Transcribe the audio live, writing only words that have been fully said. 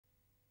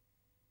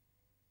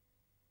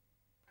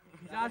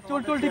চুল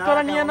চুল ঠিক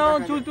করে নিয়ে নাও,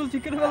 চুল চুল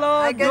ঠিক করে ফেলো।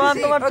 জোয়ান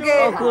তোমার চুল।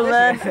 Cool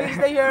man.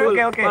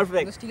 Okay, okay.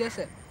 Perfect. ঠিক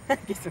আছে।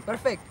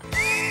 Perfect.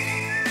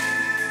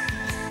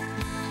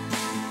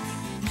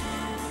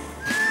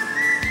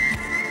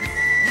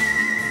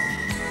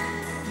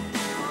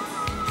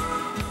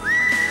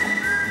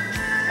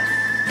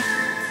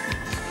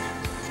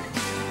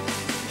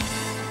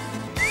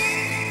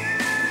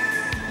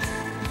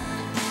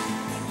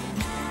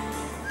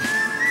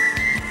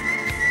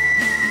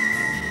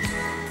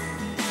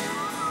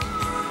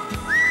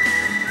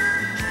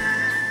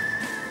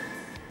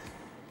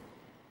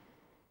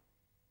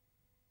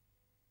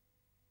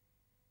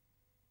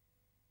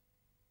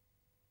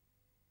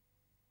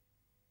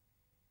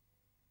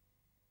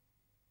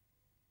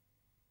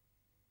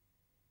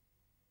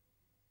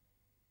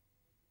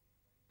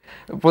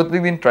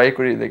 প্রত্যেকদিন ট্রাই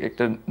করি লাইক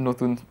একটা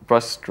নতুন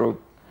ব্রাশ স্ট্রোক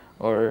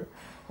ওর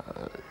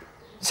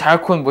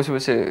সারাক্ষণ বসে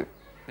বসে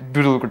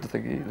ডুডল করতে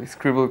থাকি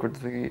স্ক্রিবল করতে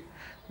থাকি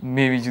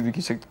মেবি যদি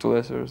কিছু একটা চলে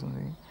আসে ওর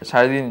সামথিং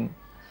সারাদিন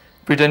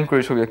প্রিটেন্ড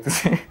করে ছবি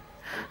আঁকতেছি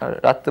আর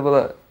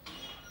রাত্রেবেলা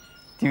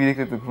টিভি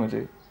দেখতে তো ঘুমে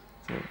যাই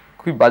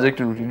খুবই বাজে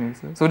একটা রুটিন হয়ে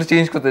গেছে সো ওটা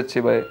চেঞ্জ করতে যাচ্ছি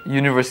বা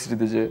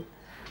ইউনিভার্সিটিতে যে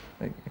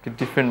একটা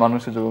ডিফারেন্ট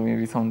মানুষের যাবো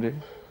মেবি সামডে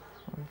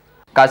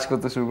কাজ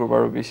করতে শুরু করবো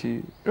আরো বেশি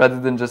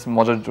রাদার দেন জাস্ট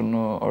মজার জন্য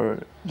আর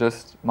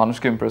জাস্ট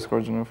মানুষকে ইমপ্রেস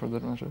করার জন্য ফর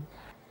দ্যাট ম্যাটার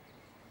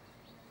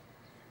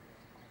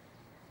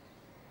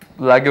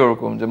লাগে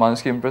ওরকম যে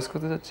মানুষকে ইমপ্রেস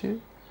করতে যাচ্ছি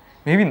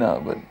মেবি না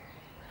বাট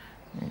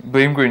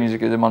ব্লেম করি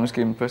নিজেকে যে মানুষকে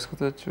ইমপ্রেস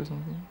করতে যাচ্ছি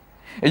সামথিং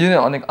এই জন্য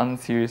অনেক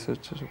আনসিরিয়াস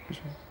হচ্ছে সব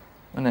কিছু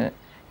মানে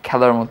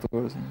খেলার মতো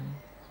করে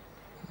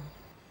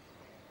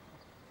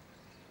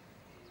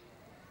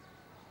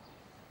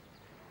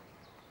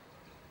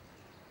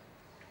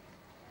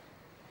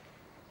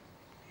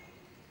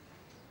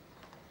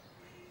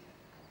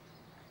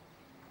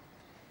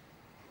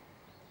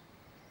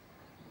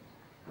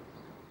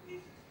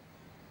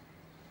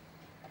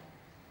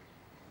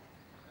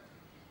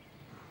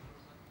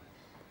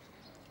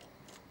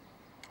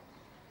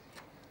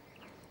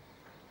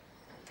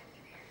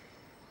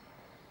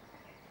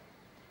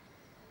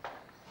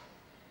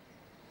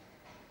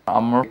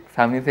আমার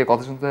ফ্যামিলি থেকে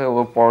কথা শুনতে হয় ও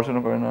পড়াশোনা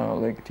করে না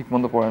লাইক ঠিক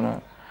মতো পড়ে না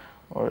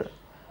ওর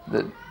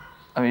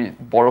আমি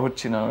বড়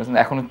হচ্ছি না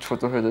এখনো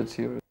ছোট হয়ে যাচ্ছি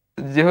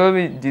যেভাবে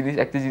আমি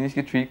একটা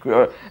জিনিসকে ট্রিট করি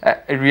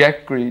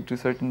রিয়াক্ট করি টু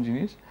সার্টেন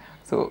জিনিস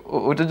তো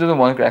ওটার জন্য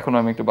মনে করি এখনো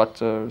আমি একটা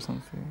বাচ্চা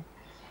সামথিং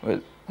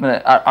মানে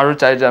আরও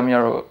চাই যে আমি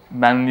আরও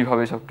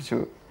ম্যানলিভাবে সব কিছু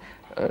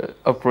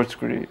অ্যাপ্রোচ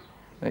করি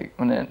লাইক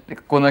মানে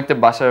কোনো একটা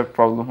বাসার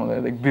প্রবলেম হলে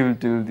লাইক বিল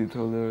টিল দিতে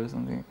হলে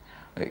সামথিং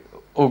লাইক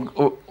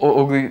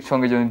ওগুলির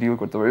সঙ্গে যেন ডিল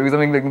করতে পারি বিকজ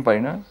আমি এগুলো একদম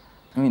পারি না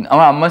আই মিন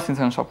আমার আম্মা সিনস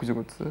সব কিছু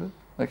করতেছে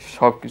লাইক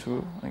সব কিছু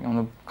লাইক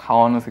আমরা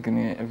খাওয়ানো থেকে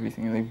নিয়ে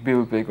এভরিথিং লাইক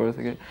বিল পে করে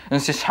থেকে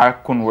সে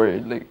সারাক্ষণ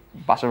ওয়ার্ড লাইক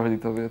বাসা ভাড়া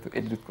দিতে হবে তো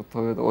এডিট করতে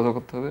হবে তো ওটা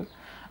করতে হবে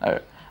আর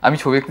আমি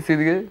ছবি আঁকতেছি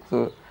এদিকে তো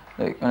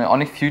লাইক মানে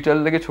অনেক ফিউচার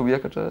লেগে ছবি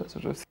আঁকাটা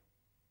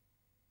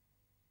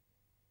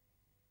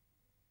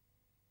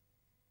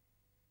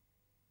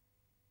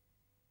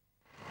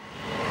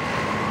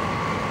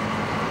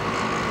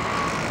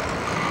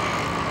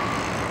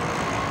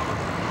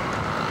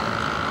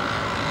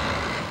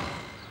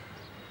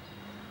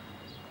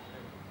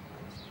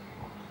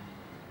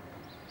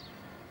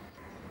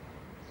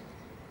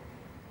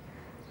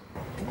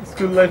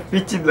স্কুল লাইফ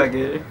পিচ্ছি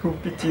লাগে খুব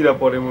পিচ্ছিরা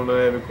পড়ে মনে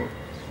হয় এরকম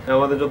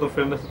আমাদের যত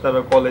ফ্রেন্ড আছে তারা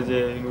কলেজে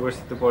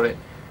ইউনিভার্সিটিতে পড়ে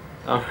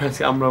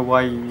আমরা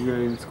Y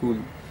in school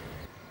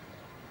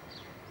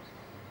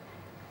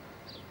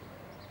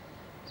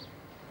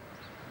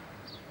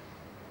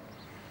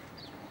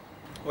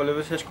O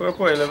level শেষ করার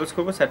পর এ লেভেলস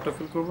করবো সেটটা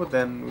ফিল করবো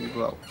দেন উইল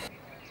গো আউট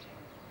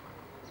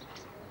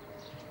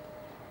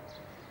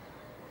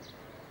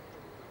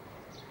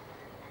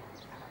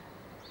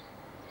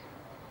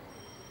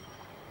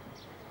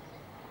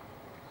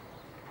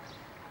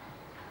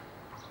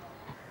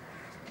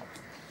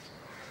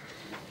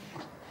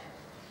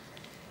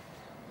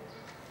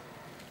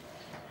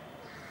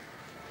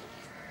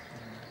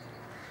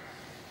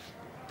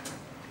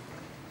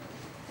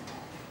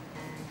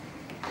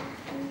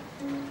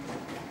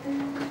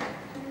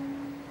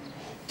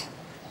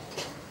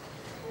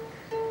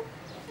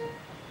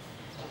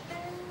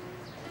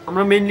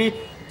আমরা মেইনলি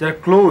যারা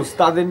ক্লোজ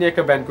তাদের নিয়ে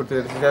একটা ব্যান্ড করতে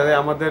যাচ্ছি যাতে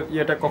আমাদের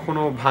ইয়েটা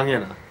কখনো ভাঙে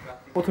না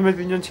প্রথমে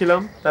 3 জন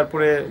ছিলাম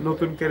তারপরে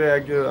নতুন করে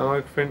একজন আমার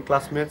ফ্রেন্ড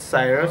ক্লাসমেট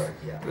সাইরাস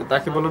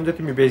তাকে বললাম যে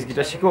তুমি বেস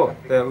গিটার শিখো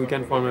we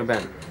can form a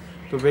band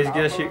তো বেস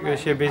গিটার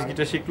সে বেস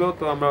গিটার শিখলো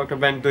তো আমরা একটা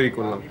ব্যান্ড তৈরি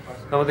করলাম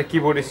তো আমাদের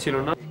কিবোর্ডিস্ট ছিল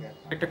না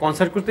একটা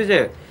কনসার্ট করতে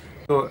যেয়ে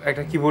তো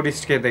একটা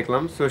কিবোর্ডিস্টকে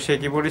দেখলাম তো সেই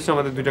কিবোর্ডিস্ট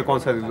আমাদের 2টা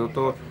কনসার্ট দিল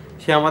তো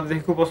সে আমাদের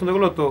দেখে খুব পছন্দ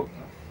করলো তো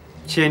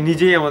সে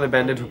নিজেই আমাদের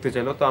ব্যান্ডে ঢুকতে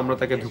চাইলো তো আমরা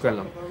তাকে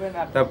ঢুকালাম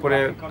তারপরে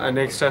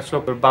নেক্সট আসলো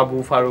বাবু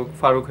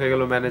ফারুক হয়ে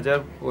গেল ম্যানেজার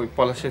ওই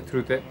পলাশের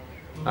থ্রুতে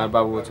আর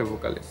বাবু হচ্ছে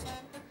ভোকালিস্ট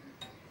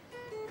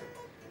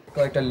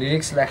কয়েকটা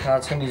লিরিক্স লেখা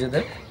আছে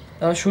নিজেদের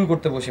আমি সুর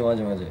করতে বসি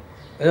মাঝে মাঝে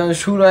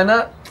সুর হয় না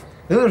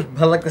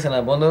ভালো লাগতেছে না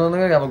বন্ধ বন্ধ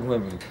করে আবার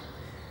ঘুমিয়ে পড়ি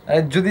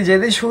আর যদি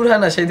যেদিন সুর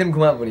হয় না সেই দিন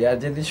ঘুমিয়ে পড়ি আর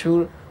যেদিন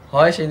সুর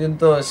হয় সেই দিন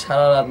তো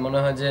সারা রাত মনে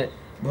হয় যে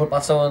ভোর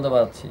 5টা পর্যন্ত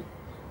বাজছি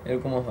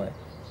এরকমও হয়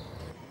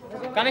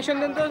কানেকশন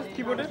দেন তো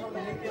কিবোর্ডে।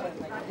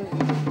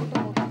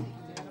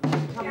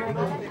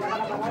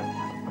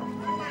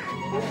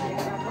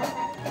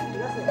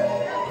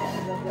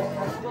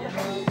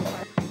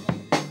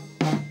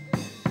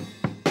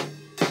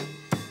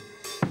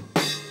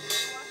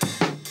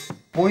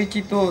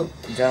 পরিচিত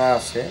যারা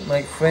আছে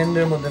মানে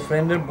ফ্রেন্ডের মধ্যে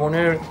ফ্রেন্ডের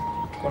বোনের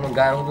কোনো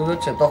গায়ে হলুদ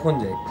হচ্ছে তখন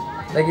যাই,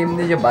 লাইক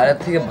এমনি যে বাইরের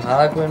থেকে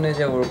ভাড়া করে নিয়ে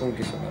যায় ওরকম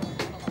কিছু না,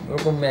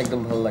 ওরকম একদম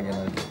ভালো লাগে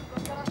না আর কি।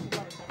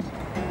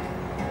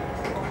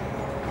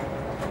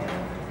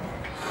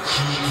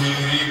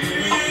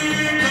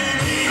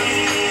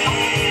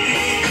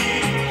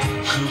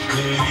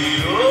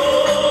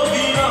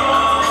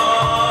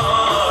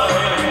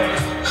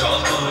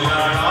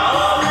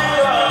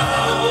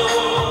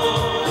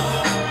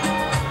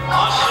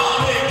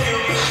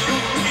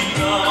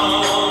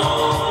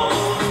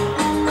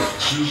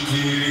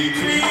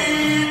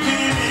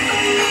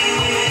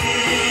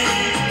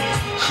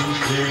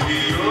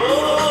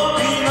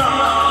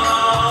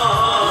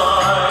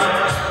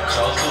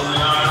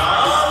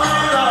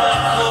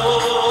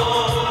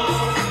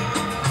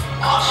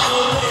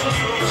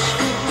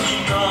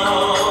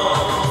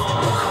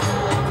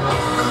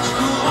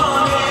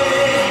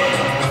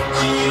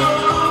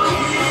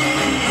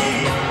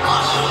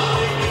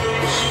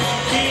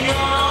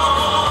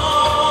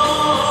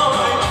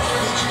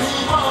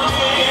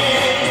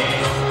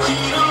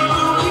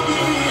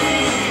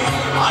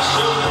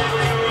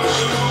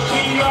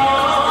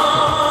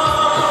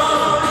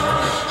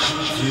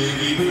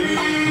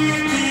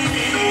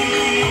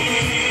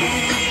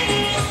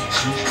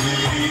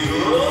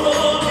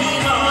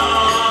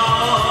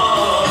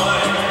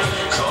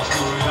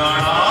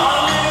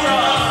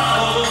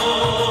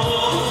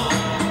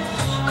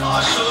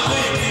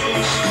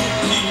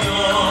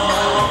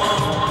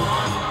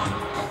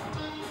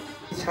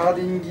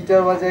 সারাদিন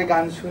গিটার বাজায়,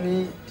 গান শুনি,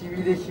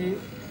 টিভি দেখি,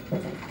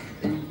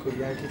 এই করি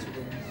আর কিছু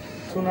করি।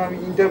 শোনো আমি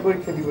ইন্টার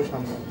পরীক্ষা দিব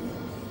সামনে,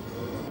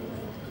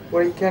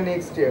 পরীক্ষা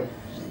নেক্সট ইয়ার,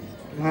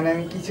 মানে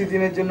আমি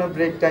কিছুদিনের জন্য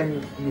ব্রেক টাইম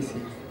নিছি।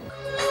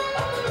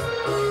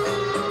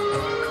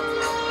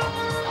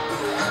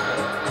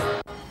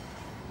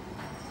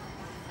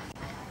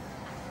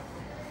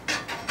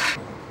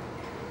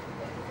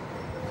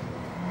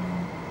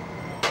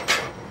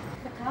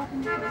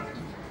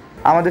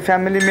 আমাদের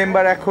ফ্যামিলি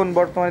মেম্বার এখন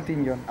বর্তমানে 3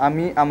 জন,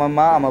 আমি, আমার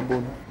মা, আমার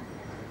বোন।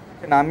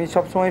 আমি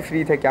সবসময় ফ্রি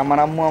থাকি, আমার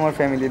আম্মু আমার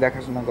ফ্যামিলি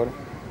দেখাশোনা করে।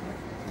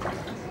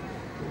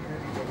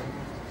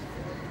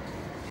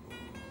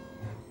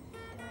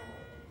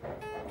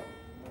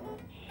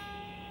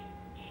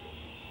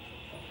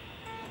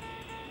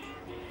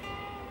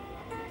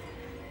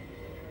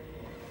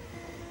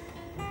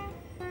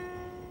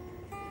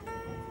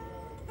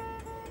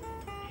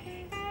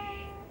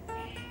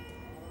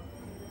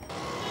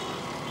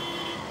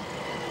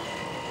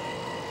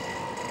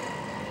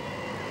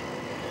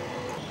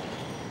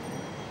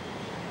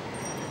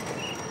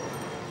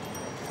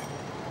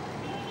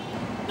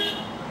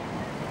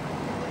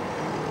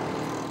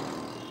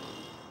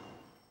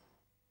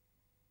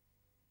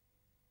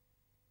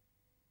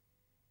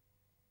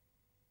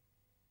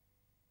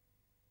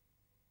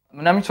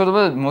 মানে আমি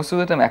ছোটবেলায় মোস্ট অফ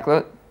দ্য টাইম একলা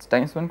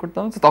টাইম স্পেন্ড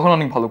করতাম, তো তখন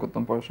অনেক ভালো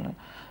করতাম পড়াশোনায়।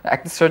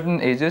 একটা সার্টেন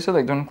এজে এসে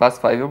লাইক যখন ক্লাস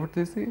 5-এ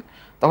পড়তেছি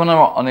তখন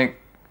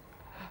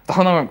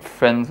আমার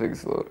ফ্রেন্ডস হয়ে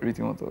গেছিলো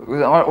রীতিমতো।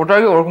 আমার ওটার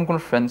আগে ওরকম কোনো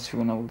ফ্রেন্ডস ছিল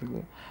না বলতে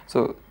গেলে। সো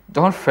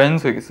যখন ফ্রেন্ডস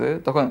হয়ে গেছে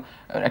তখন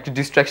একটা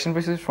ডিস্ট্রাকশন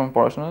পেয়েছি ফ্রম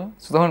পড়াশোনা,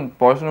 সো তখন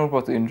পড়াশোনার উপর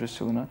অত ইন্টারেস্ট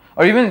ছিল না।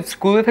 আর ইভেন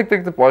স্কুলে থাকতে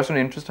থাকতে পড়াশোনার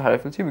ইন্টারেস্ট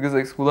হারিয়ে ফেলছি, বিকজ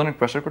স্কুলে অনেক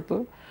প্রেশার করতো,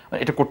 মানে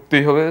এটা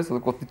করতেই হবে, সো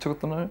করতে ইচ্ছে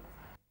করতো না।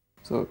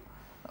 সো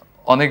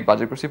অনেক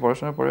বাজে করছি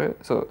পড়াশোনার পরে।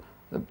 সো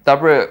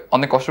তারপরে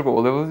অনেক কষ্ট করে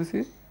ও লেভেল দিছি,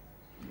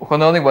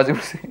 ওখানে অনেক বাজে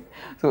করছি।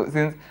 সো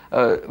সিন্স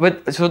বাট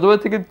ছোটোবেলা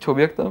থেকে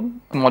ছবি আঁকতাম,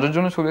 মজার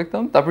জন্য ছবি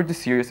আঁকতাম, তারপরে একটু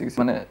সিরিয়াস হয়ে গেছি,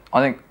 মানে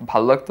অনেক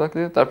ভালো লাগতো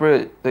আঁকতে। তারপরে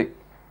লাইক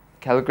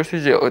খেয়াল করছি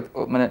যে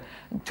মানে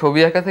ছবি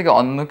আঁকা থেকে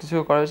অন্য কিছু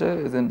করা যায়,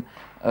 দেন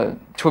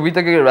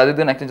ছবিটাকে রাদার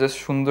দেন একটা জাস্ট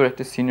সুন্দর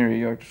একটা সিনারি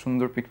আর একটা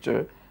সুন্দর পিকচার,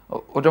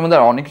 ওটার মধ্যে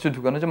আর অনেক কিছু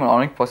ঢুকানো যায়, মানে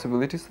অনেক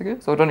পসিবিলিটিস থাকে।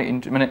 সো ওটা অনেক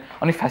মানে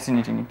অনেক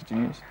ফ্যাসিনেটিং একটা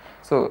জিনিস।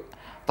 সো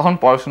তখন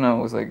পড়াশোনা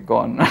ওয়াজ লাইক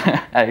গন,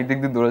 একদিক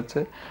দিয়ে দৌড়াচ্ছে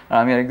আর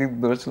আমি আরেকদিক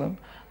দিয়ে দৌড়াচ্ছিলাম।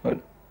 বাট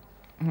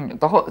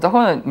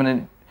তখন মানে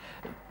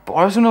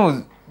পড়াশোনা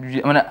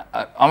মানে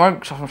আমার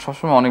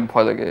সবসময় অনেক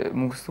ভয় লাগে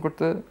মুখস্থ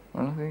করতে,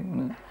 মানে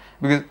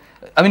বিকজ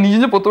আমি নিজে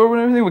যে পড়তে পারবো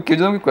না, কেউ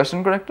যদি আমাকে কোয়েশ্চেন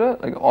করে একটা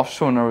লাইক অবশ্য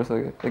নার্ভাস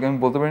লাগে, লাইক আমি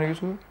বলতে পারি না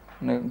কিছু,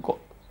 মানে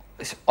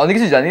অনেক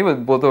কিছু জানি বাট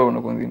বলতে পারবো না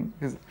কোনোদিন।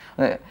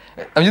 মানে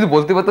আমি যদি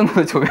বলতে পারতাম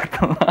তাহলে ছবি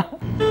আঁকতাম না।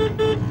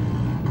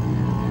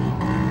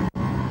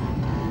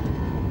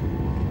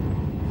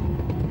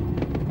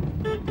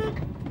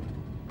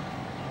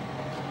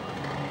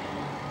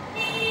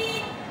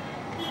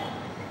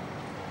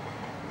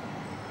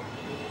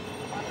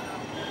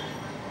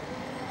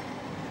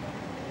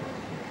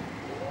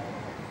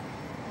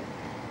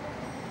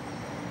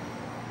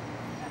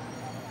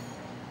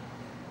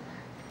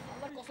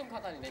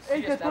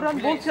 এই যে তোর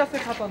আমি বলছি আছে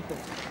খাতা আনতে,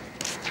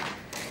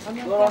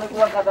 তোর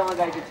অনেকগুলো খাতা আমার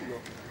গাড়িতে ছিল।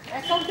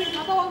 অ্যাকাউন্টিং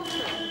খাতা আছে।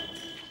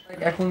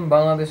 এখন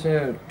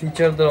বাংলাদেশের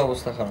টিচারদের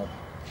অবস্থা খারাপ,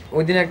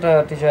 ওই দিন একটা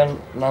টিচার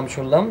নাম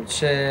শুনলাম,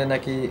 সে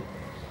নাকি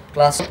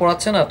ক্লাস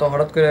পড়াচ্ছে না, তো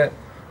হঠাৎ করে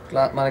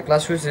মানে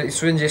ক্লাস হয়েছে,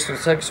 স্টুডেন্ট যে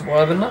স্যার কিছু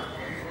পড়াবেন না,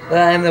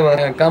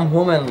 কাম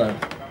হোম অ্যান্ড লার্ন।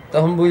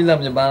 তখন বুঝলাম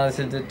যে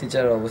বাংলাদেশের যে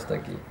টিচারের অবস্থা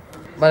কি,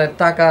 মানে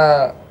টাকা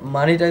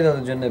মানিটাই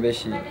তাদের জন্য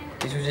বেশি,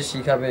 কিছু যে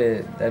শিখাবে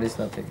that is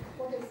nothing.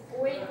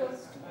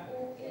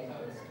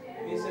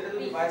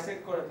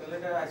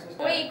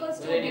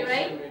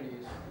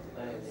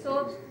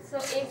 So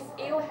if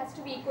AO has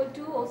to be equal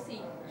to OC,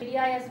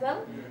 radii as well,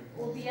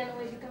 OB and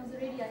OA becomes the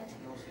radii.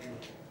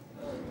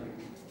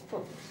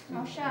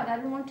 Now Shad, I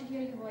don't want to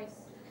hear your voice.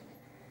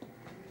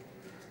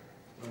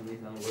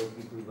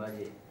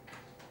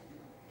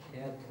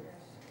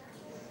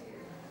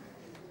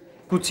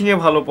 Coaching এ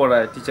ভালো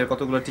পড়ায় teacher,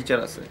 কতগুলো teacher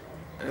আছে।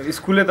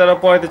 স্কুলে তারা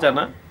পড়াইতে চায়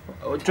না,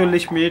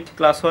 40 minute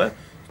class হয়,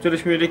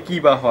 40 মিনিটে কি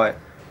বা হয়,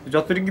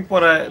 যতটুকু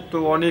পড়ায় তো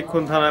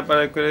অনেকক্ষণ ধানায়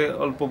পাড়ায় করে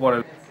অল্প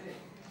পড়ায়।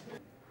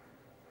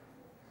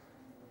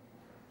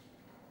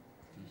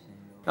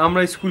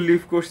 আমরা স্কুল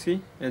লিভ করছি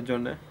এর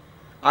জন্য,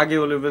 আগে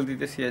ও লেভেল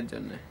দিতেছি এর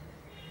জন্য।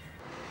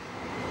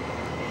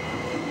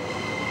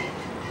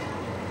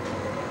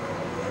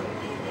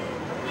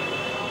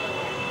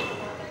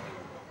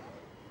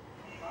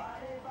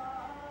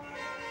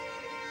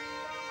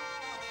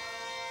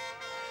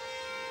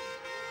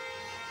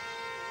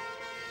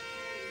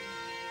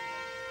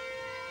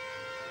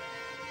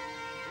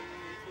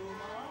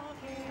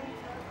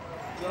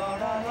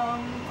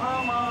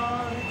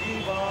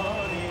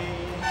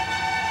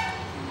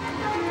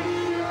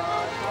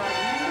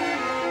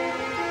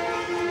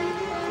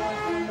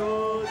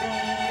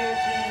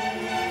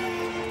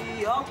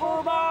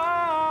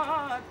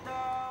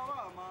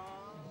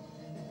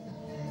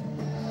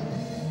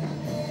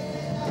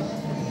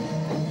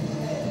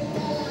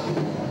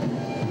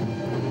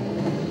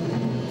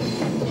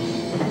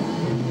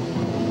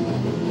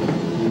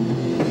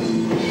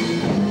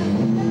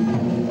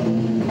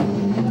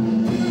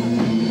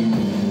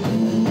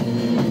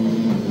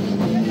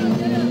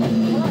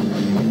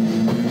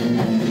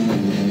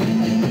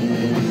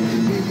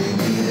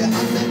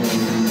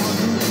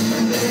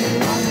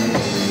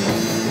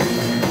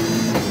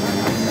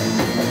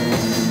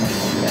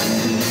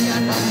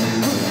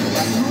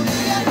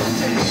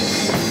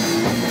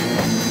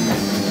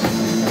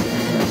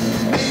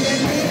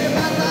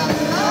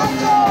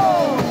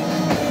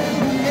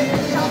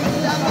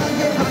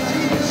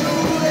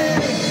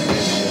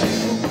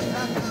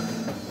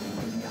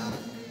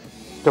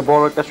 একটা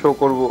বড় একটা শো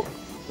করবো,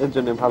 এর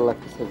জন্য ভালো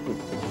লাগতেছে।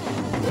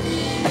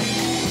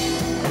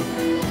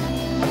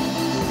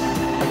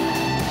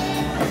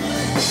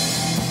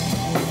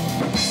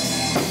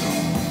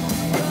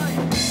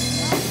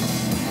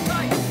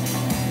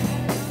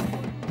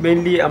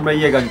 মেইনলি আমরা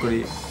গান করি,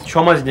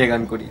 সমাজ নিয়ে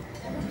গান করি।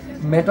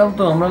 মেটাল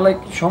তো আমরা লাইক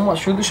সমাজ,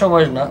 শুধু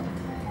সমাজ না,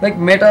 লাইক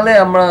মেটালে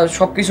আমরা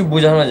সব কিছু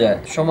বোঝানো যায়,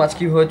 সমাজ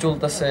কীভাবে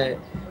চলতেছে।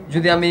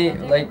 যদি আমি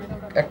লাইক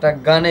একটা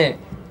গানে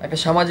একটা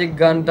সামাজিক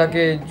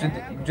গানটাকে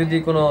যদি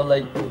কোনো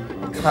লাইক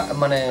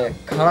মানে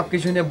খারাপ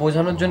কিছু নিয়ে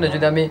বোঝানোর জন্য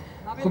যদি আমি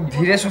খুব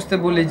ধীরে সুস্থে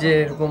বলি, যে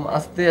এরকম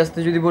আস্তে আস্তে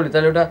যদি বলি,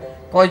 তাহলে ওটা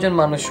কয়জন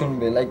মানুষ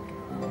শুনবে? লাইক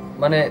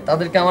মানে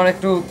তাদেরকে আমার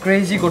একটু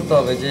ক্রেজি করতে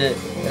হবে যে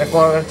এটা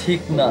করা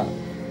ঠিক না।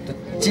 তো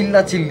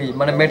চিল্লি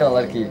মানে মেটাল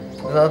আর কি,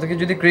 তাদেরকে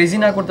যদি ক্রেজি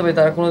না করতে পারি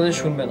তারা কোনোদিন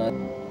শুনবে না।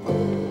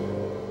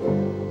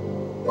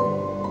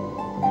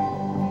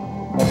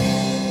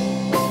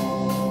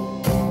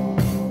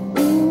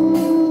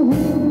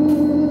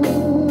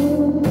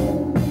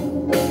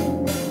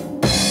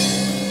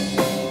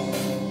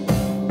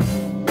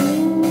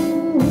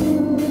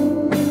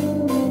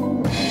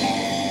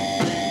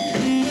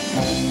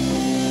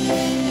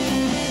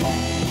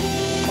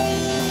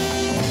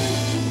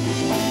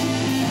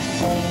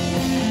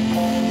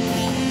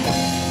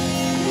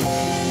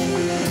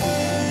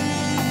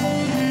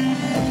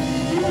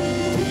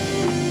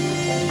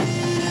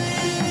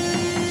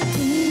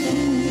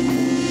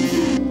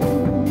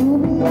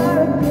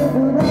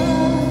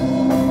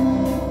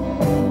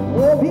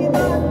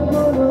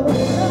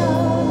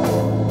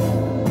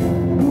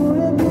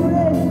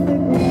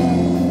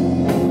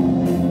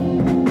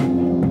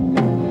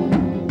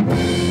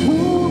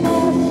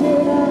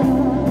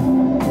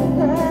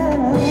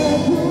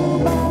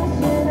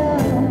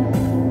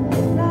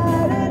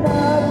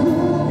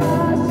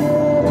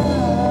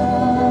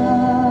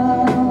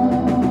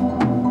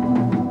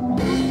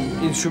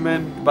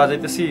 ইনস্ট্রুমেন্ট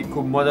বাজাইতেছি,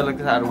 খুব মজা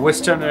লাগতেছে। আর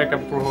ওয়েস্টার্নের একটা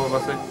প্রভাব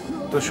আছে,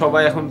 তো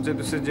সবাই এখন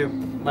যেতেছে যে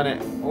মানে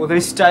ওদের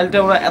স্টাইলটা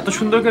ওরা এত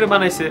সুন্দর করে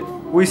বানাইছে,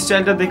 ওই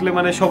স্টাইলটা দেখলে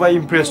মানে সবাই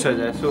ইমপ্রেসড হয়ে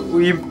যায়। সো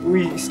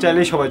ওই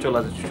স্টাইলেই সবাই চলা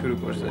শুরু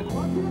করছে।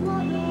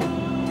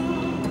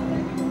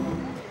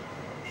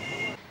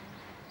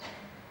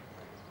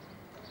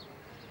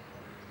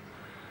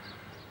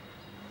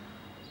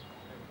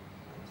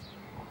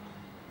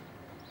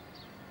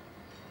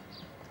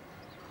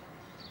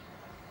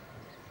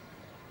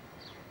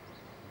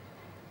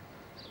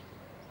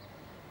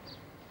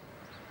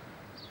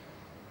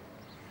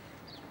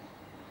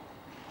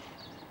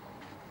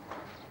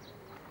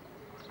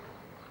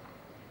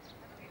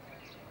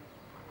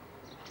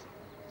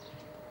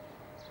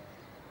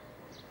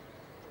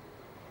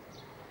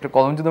 একটা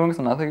কলম যদি আমার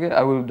কাছে না থাকে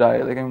আই উইল ডাই,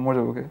 লাইক আমি মরে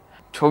যাবো।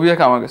 ছবি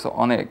আঁকা আমার কাছে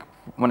অনেক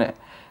মানে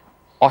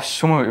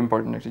অসময়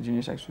ইম্পর্টেন্ট একটা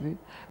জিনিস অ্যাকচুয়ালি।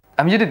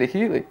 আমি যেটা দেখি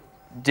লাইক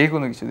যে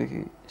কোনো কিছু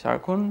দেখি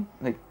সারাক্ষণ,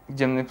 লাইক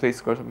যেমনি প্লেস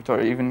করা সব কিছু, আর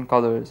ইভেন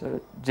কালার্স, আর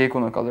যে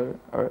কোনো কালার,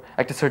 আর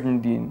একটা সার্টেন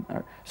দিন,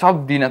 আর সব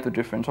দিন এত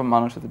ডিফারেন্ট, সব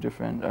মানুষ এত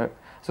ডিফারেন্ট, আর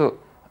সো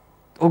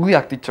ওগুলি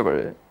আঁকতে ইচ্ছা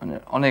করে, মানে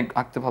অনেক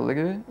আঁকতে ভালো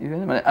লাগে। ইভেন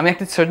মানে আমি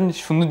একটা সার্টেন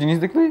সুন্দর জিনিস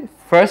দেখলে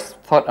ফার্স্ট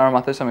থট আমার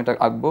মাথায় আমি এটা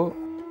আঁকবো।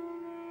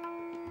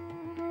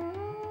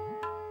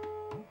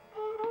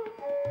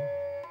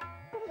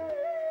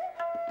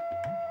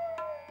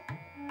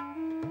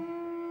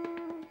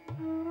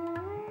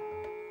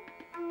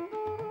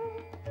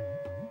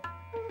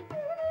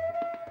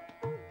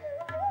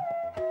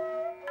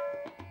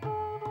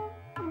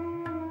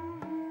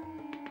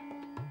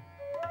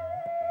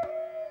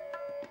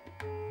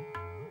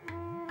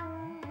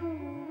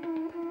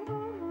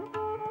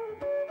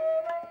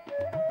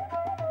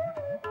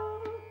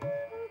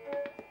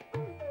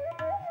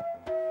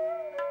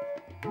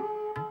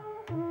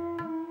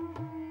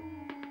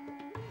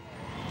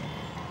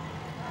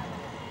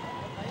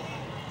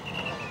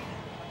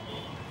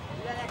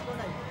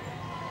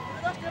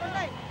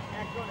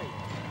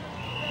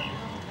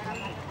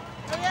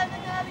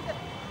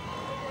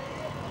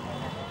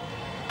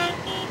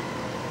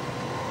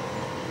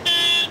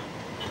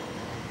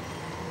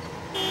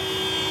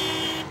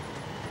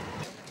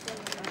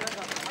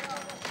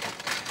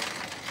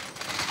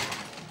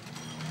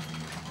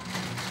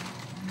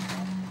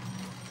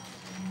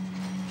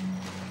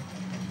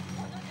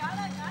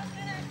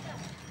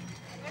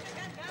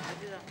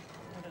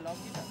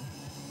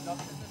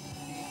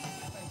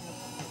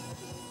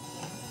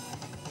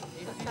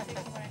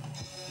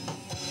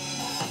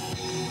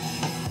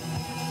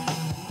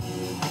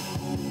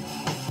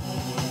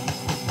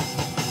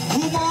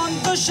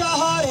 ঘুমন্ত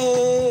শহরে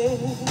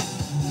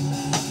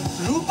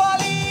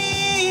রূপালী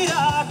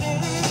রাতে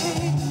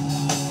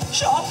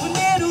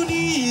স্বপ্নের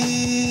উনি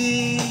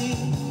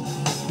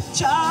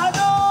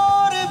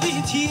চাদর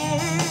বিছিয়ে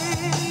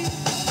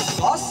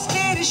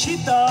কষ্টের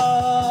সীতা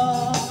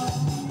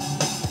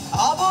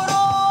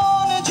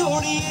আবরণ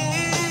জড়িয়ে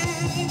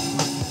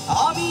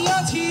আমি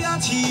আছি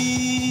আছি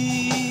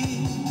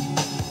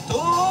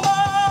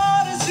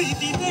তোমার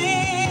স্মৃতিতে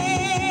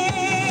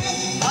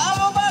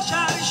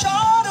ভালোবাসার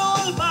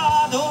সরল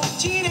বাঁধন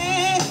চিরে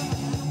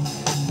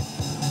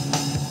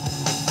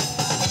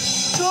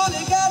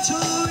চলে গেছো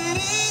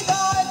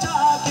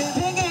হৃদয়টাকে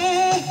ভেঙে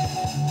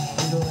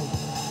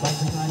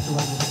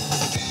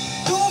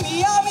তুমি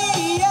আমি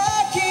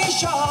একই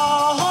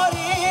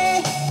শহরে।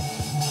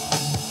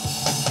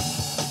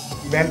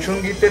 ব্যান্ড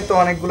সঙ্গীতের তো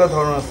অনেকগুলো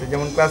ধরন আছে,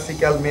 যেমন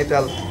ক্লাসিক্যাল,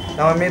 মেটাল।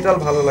 আমার মেটাল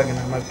ভালো লাগে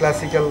না, আমার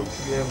ক্লাসিক্যাল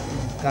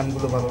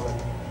গানগুলো ভালো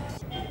লাগে,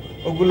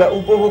 ওগুলা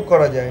উপভোগ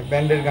করা যায়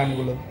ব্যান্ডের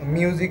গানগুলো।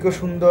 মিউজিকও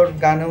সুন্দর,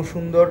 গানেও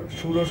সুন্দর,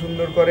 সুরও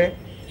সুন্দর করে,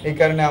 এই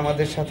কারণে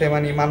আমাদের সাথে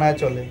মানে মানায়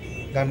চলে,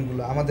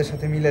 গানগুলো আমাদের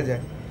সাথে মিলে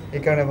যায়,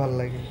 এই কারণে ভালো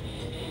লাগে।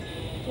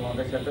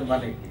 তোমাদের সাথে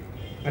মানে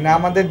মানে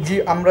আমাদের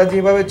আমরা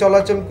যেভাবে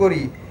চলাচল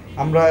করি,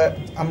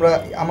 আমরা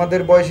আমাদের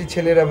বয়সী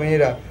ছেলেরা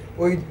মেয়েরা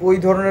ওই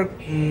ধরনের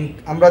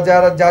আমরা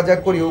যা যা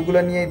করি ওগুলো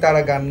নিয়েই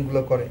তারা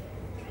গানগুলো করে,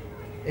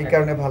 এই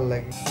কারণে ভালো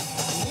লাগে।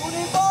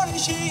 মনে পড়ে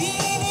সেই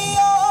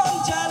নিয়ম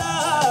জ্বালা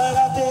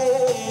রাতে,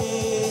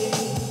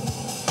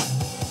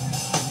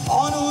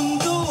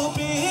 অনন্ত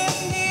প্রেম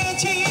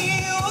দিয়েছি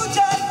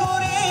উজাড়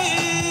করে,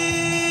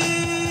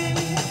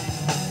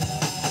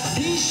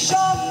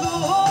 নিঃসঙ্গ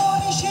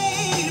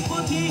নিশির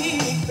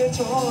পথিক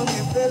পেছনে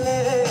ফেলে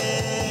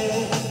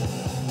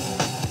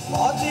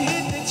পথে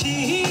হেঁটেছি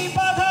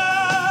বাধা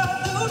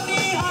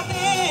দুটি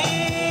হাতে,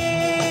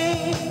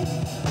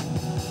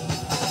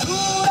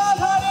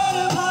 দুরাধারের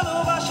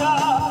ভালোবাসা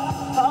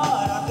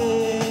হারাতে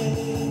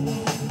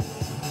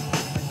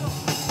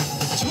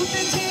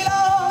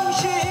ছুটেছিলাম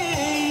সেই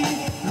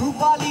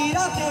রূপালী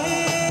রাতে।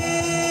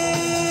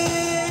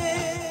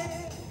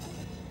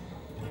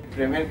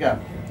 প্রেমের গান?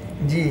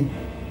 জি,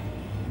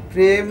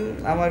 প্রেম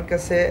আমার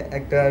কাছে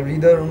একটা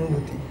হৃদয়ের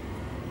অনুভূতি,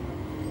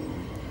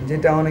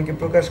 যেটা অনেকে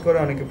প্রকাশ করে,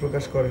 অনেকে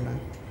প্রকাশ করে না।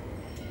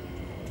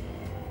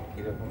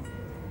 কিরকম?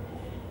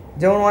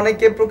 যেমন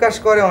অনেকে প্রকাশ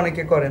করে,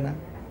 অনেকে করে না।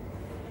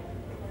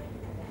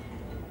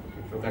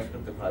 প্রকাশ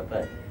করতে ভয়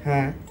পায়?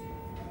 হ্যাঁ।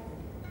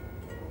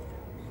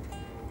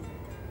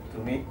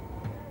 তুমি?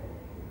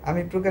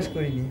 আমি প্রকাশ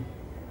করিনি,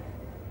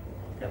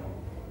 কেন?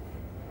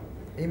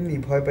 এমনি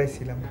ভয়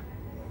পাইছিলাম।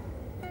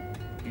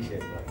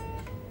 কিসের ভয়?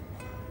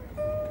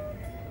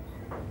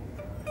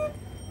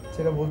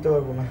 সেটা বলতে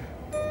পারবো না,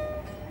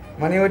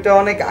 মানে ওইটা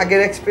অনেক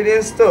আগের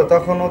এক্সপিরিয়েন্স তো,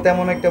 তখনও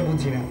তেমন একটা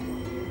বুঝি না,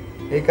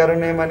 এই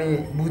কারণে মানে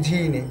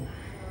বুঝিই নেই।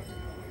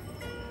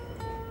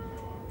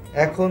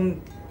 এখন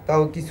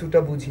তাও কিছুটা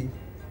বুঝি,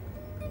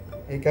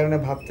 এই কারণে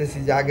ভাবতেছি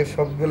যে আগের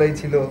সবগুলাই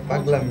ছিল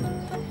পাগলামি।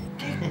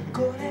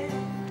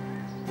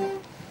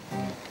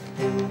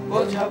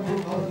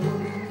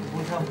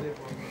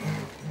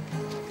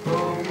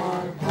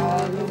 তোমার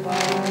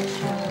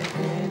ভালোবাসা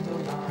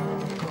বেদনা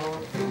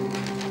কত,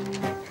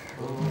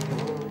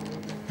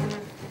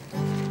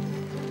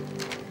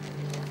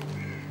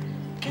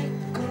 কি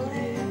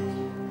করে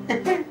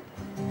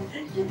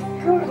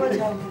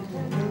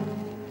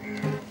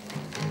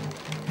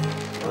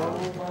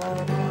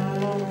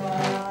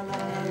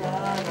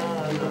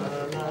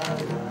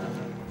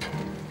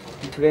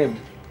প্রেম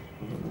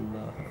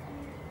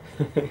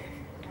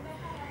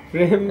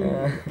প্রেম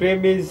প্রেম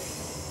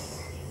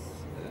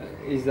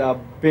ইজ আ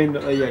ব্যান্ড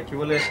কি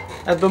বলে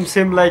একদম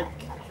same like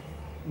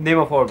name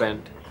of our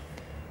band.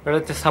 এটা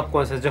হচ্ছে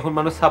সাবকনসিয়াস। যখন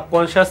মানুষ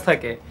সাবকনসিয়াস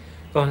থাকে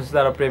তখন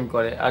তারা প্রেম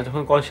করে, আর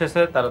যখন কনসিয়াস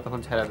হয় তারা তখন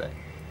ছেড়ে দেয়।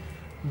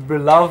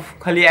 লাভ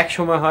খালি এক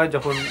সময় হয়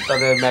যখন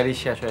তাদের ম্যারেজ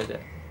শেষ হয়ে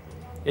যায়,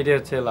 এটাই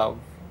হচ্ছে লাভ।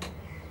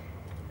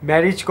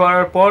 ম্যারেজ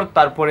করার পর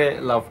তারপরে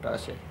লাভটা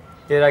আসে,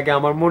 এর আগে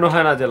আমার মনে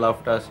হয় না যে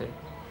লাভটা আসে।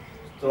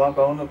 তোমার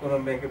কখনো কোনো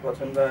মেয়েকে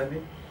পছন্দ হয়নি,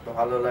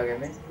 ভালো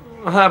লাগেনি?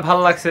 হ্যাঁ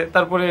ভালো লাগছে,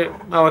 তারপরে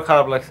আমার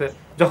খারাপ লাগছে।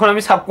 যখন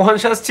আমি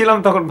সাবকনসিয়াস ছিলাম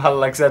তখন ভালো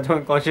লাগছে, আর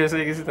যখন কনসিয়াস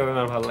হয়ে গেছি তখন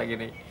আর ভালো লাগে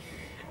নাই।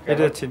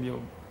 এটা হচ্ছে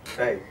নিয়ম।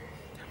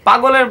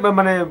 পাগলের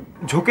মানে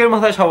ঝোঁকের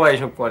মাথায় সবাই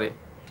এসব করে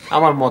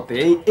আমার মতে,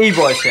 এই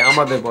বয়সে,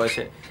 আমাদের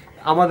বয়সে,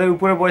 আমাদের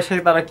উপরে বয়সে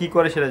তারা কি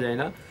করে সেটা জানি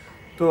না।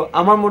 তো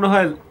আমার মনে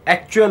হয়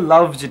অ্যাকচুয়াল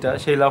লাভ যেটা,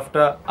 সেই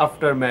লাভটা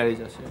আফটার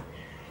ম্যারেজ আসে।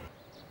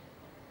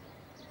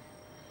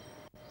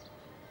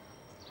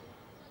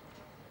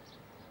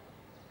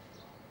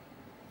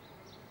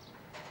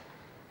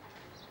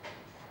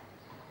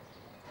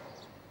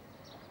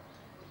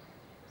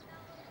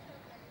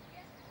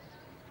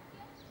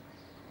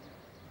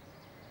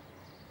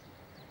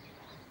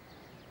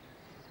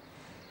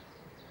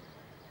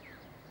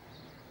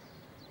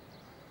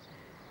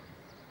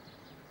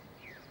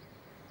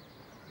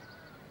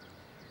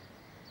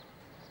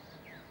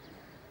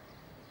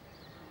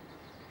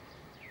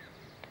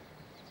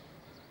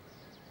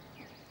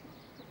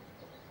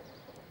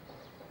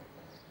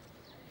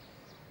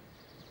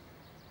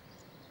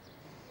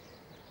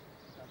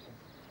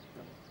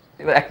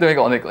 এবার একটা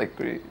মেয়েকে অনেক লাইক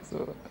করি, সো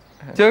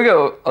যেটাকে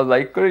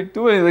লাইক করি একটু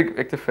লাইক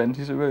একটা ফ্রেন্ড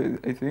হিসেবে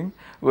আই থিঙ্ক।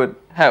 বাট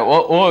হ্যাঁ,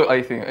 ও আই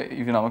থিঙ্ক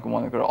ইভেন আমাকে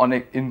মনে করে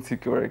অনেক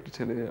ইনসিকিউর একটা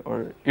ছেলে, or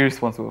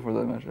irresponsible for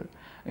that matter.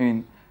 I mean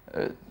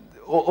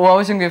ও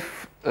আমার সঙ্গে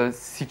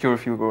সিকিউর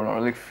ফিল করবে না,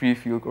 লাইক ফ্রি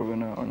ফিল করবে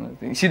না, or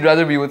nothing. শিড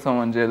rather B with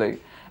someone যে লাইক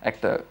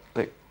একটা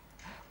লাইক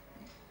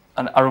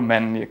আরো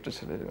ম্যানলি একটা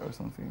ছেলে অর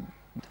সামথিং।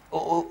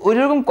 ওই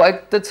রকম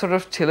কয়েকটা ছোট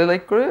ছেলে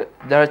লাইক করে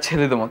যারা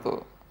ছেলেদের মতো,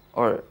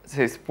 অর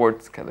সে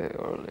স্পোর্টস খেলে,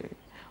 অর লাইক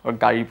ওর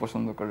গাড়ি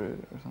পছন্দ করে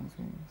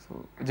সামথিং, সো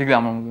যেগুলো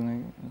আমার মতো নেই।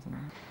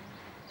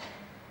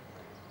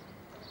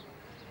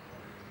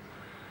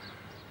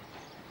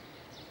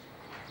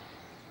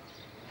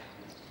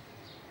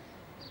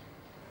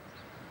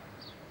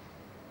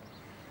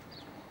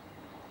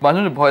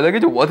 মানুষের ভয় লাগে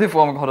যে what if ও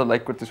আমাকে হঠাৎ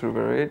লাইক করতে শুরু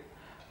করে, রাইট?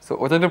 সো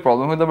ওটা একটা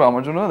প্রবলেম হয়ে যাবে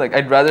আমার জন্য। Like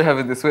I'd rather have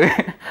it this way,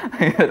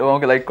 ও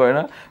আমাকে লাইক করে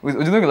না, ও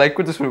যদি লাইক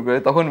করতে শুরু করে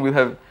তখন উইল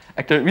হ্যাভ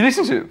একটা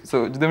রিলেশনশিপ। সো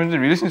যদি আমার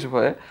রিলেশনশিপ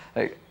হয়,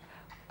 like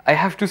I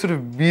have to sort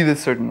of be this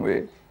certain way,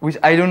 which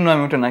I don't know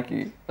আমি ওটা নাকি।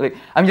 লাইক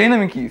আমি জানি না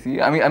আমি কি,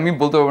 আমি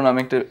বলতে পারবো না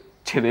আমি একটা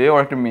ছেলে or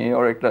একটা মেয়ে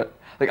or একটা,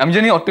 লাইক আমি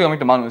জানি অত আমি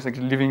একটা মানুষ,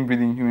 একটা living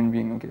breathing human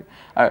being, okay?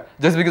 R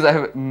just because I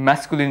have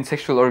masculine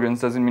sexual organs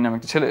doesn't mean আমি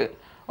একটা ছেলে,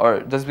 or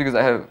just because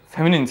I have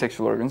feminine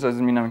sexual organs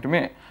doesn't mean আমি একটা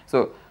মেয়ে। সো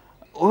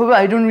ওভাবে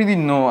I don't really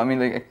know আমি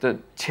লাইক একটা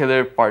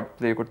ছেলের পার্ট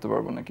প্লে করতে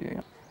পারবো নাকি।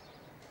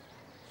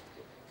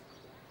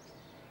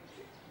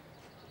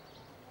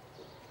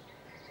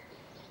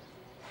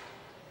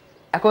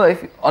 এখন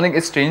অনেক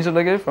স্ট্রেঞ্জ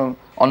লাগে ফ্রম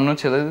অন্য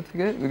ছেলেদের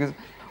থেকে, বিকজ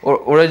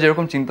ওরা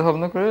যেরকম চিন্তা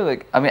ভাবনা করে, লাইক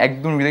আমি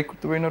একদম রিলেট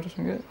করতে পারি না ওটার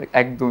সঙ্গে, লাইক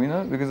একদমই না।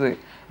 বিকজ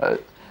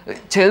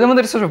ছেলেদের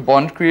মধ্যে একটা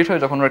বন্ড ক্রিয়েট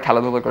হয় যখন ওরা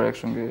খেলাধুলা করে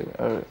একসঙ্গে,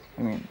 আর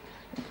আই মিন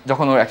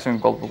যখন ওরা একসঙ্গে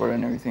গল্প করে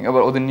এভরিথিং,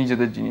 আবার ওদের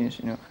নিজেদের জিনিস,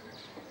 ইউনো।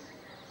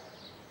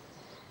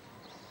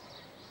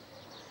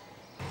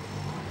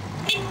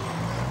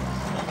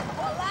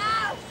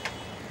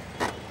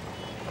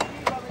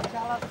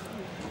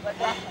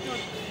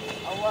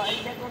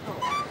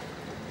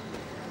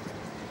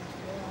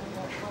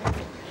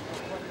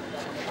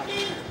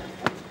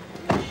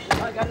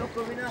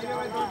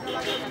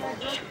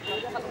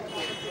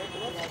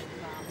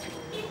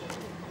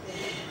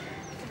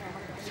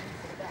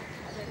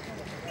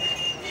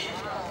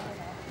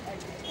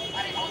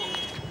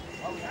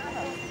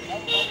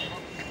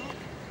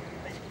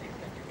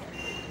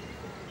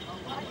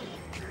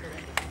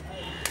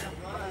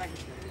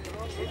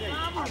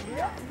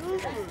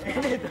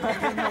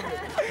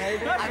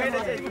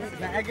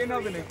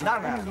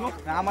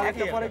 আমার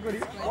একটা পরে করি,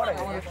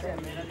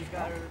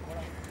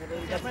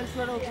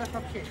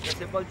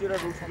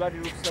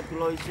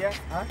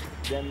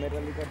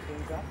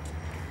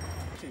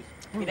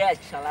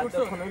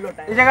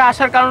 এই জায়গায়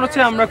আসার কারণ হচ্ছে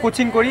আমরা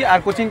কোচিং করি, আর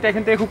কোচিংটা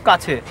এখান থেকে খুব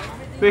কাছে,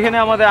 তো এখানে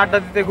আমাদের আড্ডা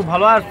দিতে খুব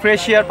ভালো, আর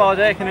ফ্রেশ এয়ার পাওয়া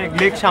যায় এখানে,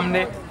 লেক সামনে,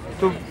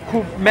 তো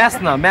খুব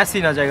ম্যাসি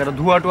না জায়গাটা,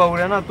 ধোয়া টোয়া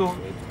উড়ে না, তো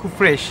খুব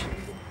ফ্রেশ।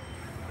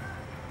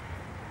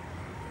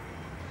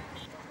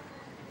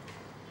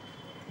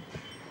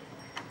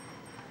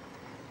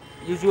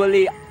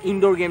 ইউজুয়ালি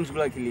ইনডোর গেমস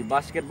গুলো খেলি,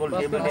 বাস্কেটবল,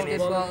 টেবিল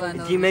টেনিস,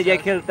 জিমে যে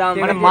খেলতাম,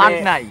 মানে মাঠ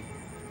নাই,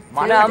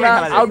 মানে আমরা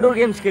আউটডোর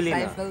গেমস খেলি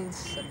না।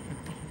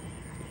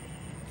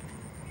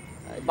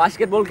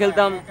 বাস্কেটবল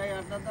খেলতাম।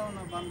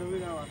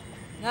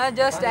 No,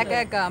 just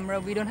eka.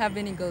 We don't have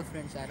any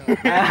girlfriends at all.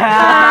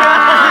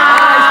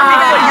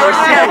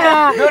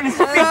 Don't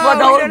speak for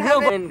the whole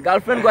group.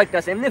 Girlfriend কয়েকটা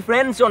আছে, এমনি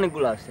friends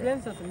অনেকগুলো আছে।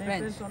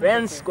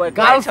 Friends কয়েকটা।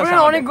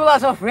 Girlfriend অনেকগুলো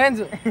আছে, friends.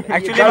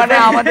 Actually মানে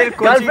আমাদের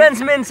girlfriends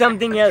mean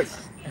something else.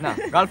 না,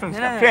 girlfriends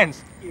না, friends.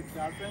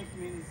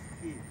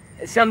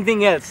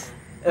 Something else.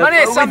 মানে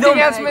something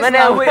else means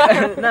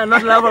no,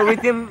 not lover.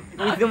 With him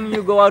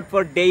you go out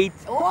for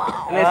dates.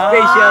 And a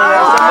special,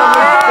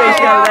 something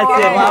special. That's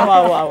it.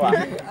 Wow.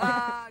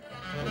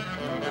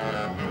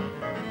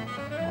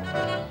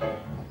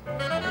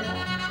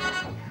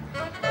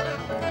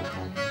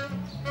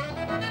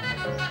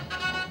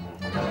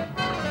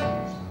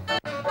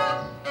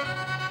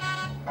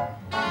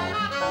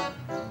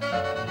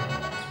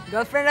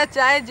 গার্লফ্রেন্ডরা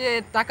চায় যে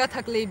টাকা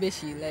থাকলেই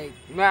বেশি লাইক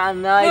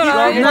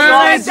No,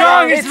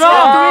 it's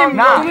wrong.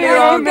 তুমি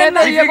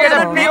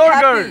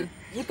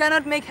you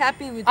cannot make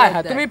happy without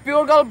that. তুমি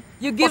pure girl,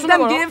 You give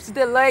them gifts,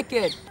 they like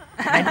it.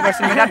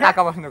 90% মেয়েরা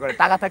টাকা পছন্দ করে,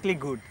 টাকা থাকলে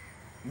গুড,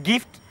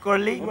 গিফট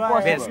করলেই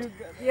বেস্ট।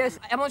 Yes,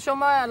 এমন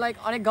সময় লাইক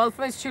অনেক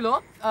গার্লফ্রেন্ডস ছিল,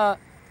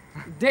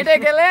 ডেটে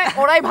গেলে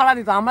ওরাই ভাড়া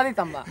দিত, আমরা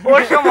দিতাম না।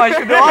 ওর সময়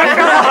শুধু ওর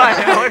সময়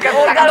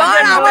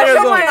আমার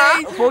সময় না,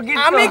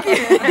 আমি কি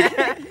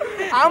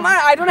আমার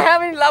I don't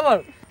have any lover.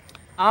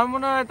 আমার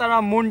মনে হয় তারা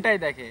মনটাই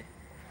দেখে,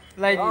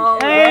 লাইক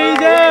এই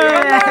যে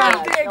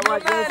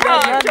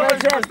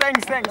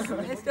থ্যাঙ্কস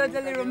it's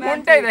totally romantic.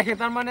 মনটাই দেখে,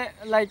 তার মানে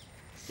like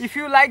if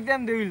you like them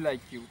they will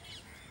like you.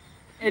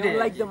 They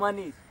don't like the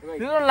money.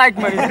 They don't like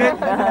money.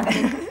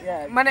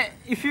 মানে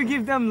if you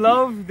give them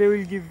love they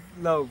will give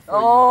love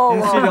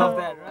instead of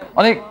that, right?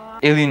 অনেক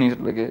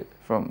alienated লাগে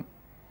from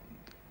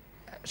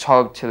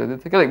সব ছেলেদের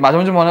থেকে, like মাঝে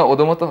মাঝে মনে হয়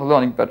ওদের মতো হলে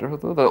অনেক বেটার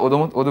হতো,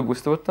 ওদের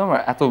বুঝতে পারতাম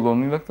আর এত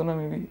লোনলি লাগতো না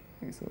মেবি।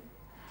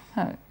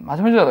 হ্যাঁ,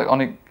 মাঝে মাঝে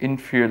অনেক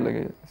ইনফিরিয়র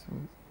লাগে।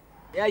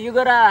 Yeah, you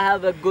gotta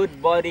have a good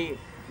body,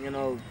 you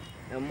know.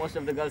 Most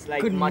of the girls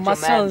like Good macho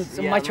muscles,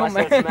 man. macho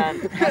muscles man.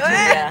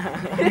 Yeah.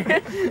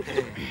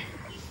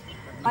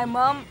 My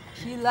mom,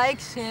 she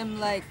likes him,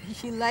 like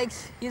she likes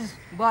his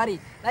body.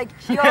 Like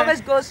she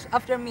always goes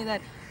after me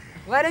that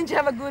why don't you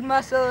have a good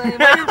muscle? Why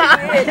don't you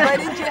eat? Why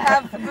don't you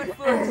have good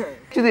food?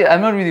 Actually,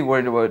 I'm not really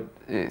worried about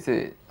say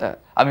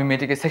আমি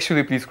মেয়েটাকে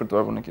sexually please করতে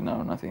পারবো নাকি না,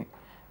 or nothing,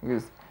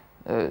 because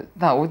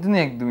না ওই দিনে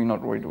একদমই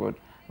not worried about,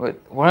 but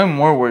what I'm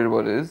more worried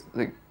about is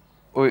like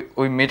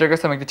ওই মেয়েটার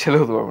কাছে আমি একটা ছেলে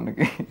হতে পারবো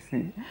নাকি।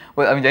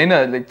 আমি জানি না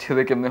লাইক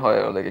ছেলে কেমনে হয়,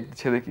 লাইক একটা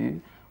ছেলে কি,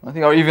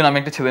 nothing, or even আমি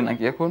একটা ছেলে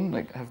নাকি এখন,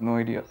 like I have no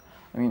idea.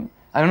 I mean,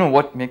 I don't know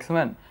what makes a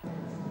man.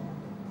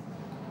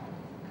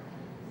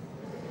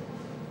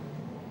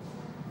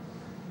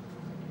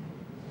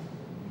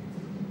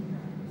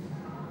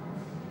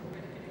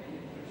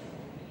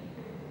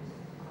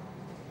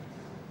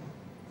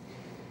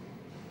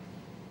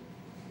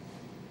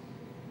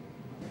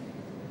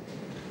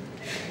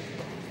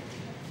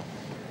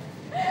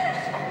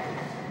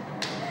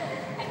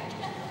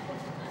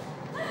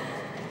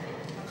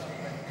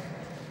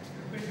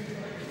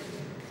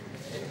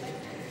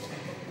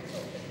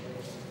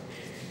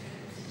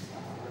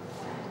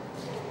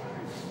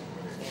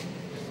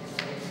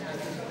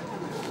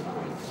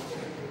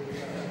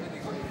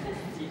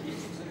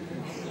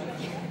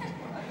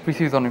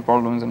 পৃথিবীতে অনেক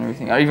problems and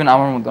everything, R even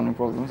আমার মধ্যে অনেক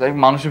প্রবলেমস, আর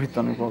মানুষের ভিতরে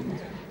অনেক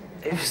প্রবলেমস।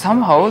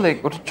 সামহাও লাইক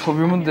ওটা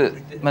ছবির মধ্যে,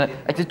 মানে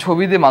একটা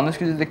ছবি দিয়ে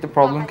মানুষকে যদি একটা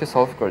প্রবলেমকে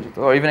সলভ করা যেত,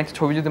 আর ইভেন একটা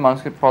ছবি যদি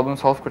মানুষকে প্রবলেম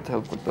সলভ করতে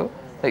হেল্প করতো,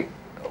 লাইক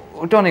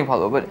ওটা অনেক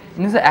ভালো। বাট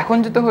এখন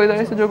যেটা হয়ে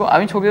দাঁড়িয়েছে, যখন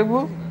আমি ছবি আঁকবো,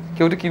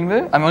 কেউ ওটা কিনবে,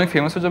 আমি অনেক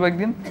ফেমাস হয়ে যাবো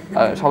একদিন,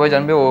 আর সবাই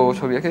জানবে ও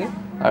ছবি আঁকে,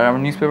 আর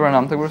আমার নিউজ পেপারের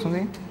নাম থাকবে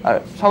সামথিং, আর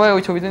সবাই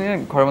ওই ছবিটা নিয়ে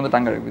ঘরের মধ্যে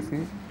টাঙ্গা রাখবে।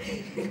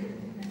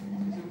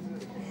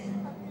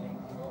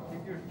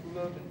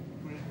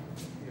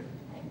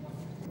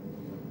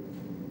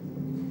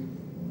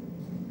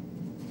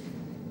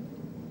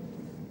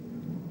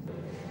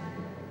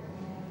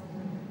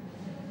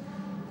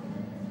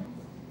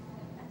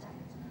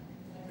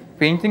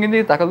 পেইন্টিং এর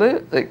দিকে তাকালে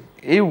লাইক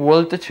এই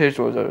ওয়ার্ল্ডটা ছেড়ে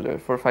চলে যাওয়া যায়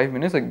ফর 5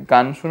 মিনিটস,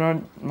 গান শোনার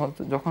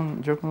মতো যখন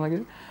যেরকম লাগে।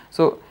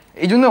 সো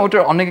এই জন্য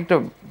ওটার অনেক একটা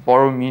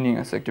বড় মিনিং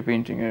আছে একটা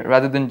পেইন্টিংয়ের,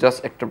 রাদার দেন জাস্ট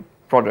একটা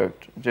প্রোডাক্ট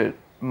যে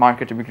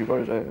মার্কেটে বিক্রি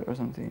করা যায় or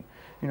something,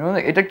 you know,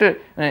 এটা একটা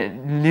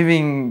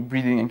লিভিং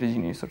ব্রিদিং একটা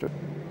জিনিস ওটা।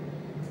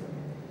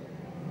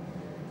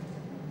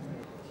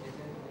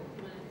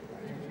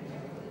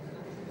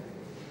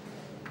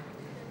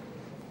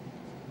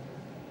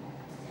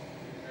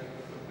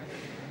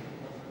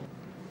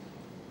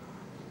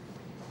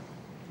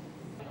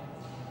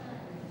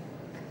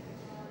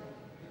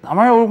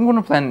 আমার ওরকম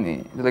কোনো প্ল্যান নেই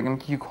যে লাইক আমি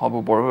কী খাবো,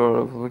 বড়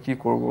হয়ে কী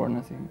করবো আর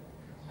nothing,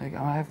 like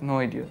I have no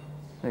idea.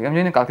 Like আমি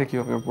জানি না কালকে কী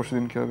হবে, পরশু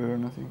দিন কী হবে আর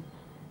নাথিং।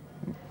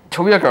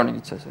 ছবি আঁকার অনেক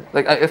ইচ্ছা আছে,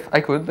 like if I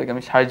could, like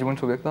আমি সারা জীবন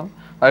ছবি আঁকতাম।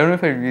 I don't know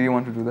if I really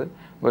want to do that,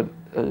 but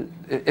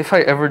if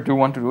I ever do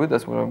want to do it,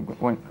 that's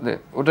what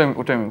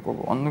ওটা আমি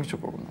করবো, অন্য কিছু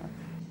করবো না।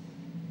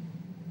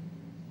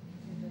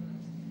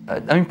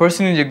 আমি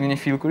পার্সোনালি যেগুলো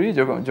নিয়ে ফিল করি,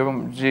 যেরকম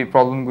যে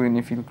প্রবলেমগুলো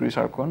নিয়ে ফিল করি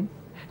সারাক্ষণ,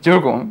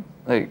 যেরকম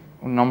like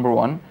number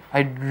one,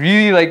 I'd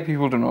really like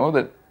people to know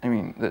that, I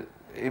mean, that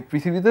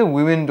পৃথিবীতে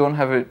women don't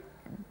have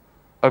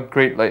a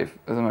great life,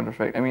 as a matter of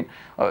fact. I mean,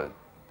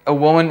 a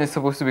woman is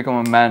supposed to become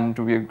a man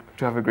to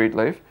have a great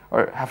life, or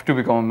have to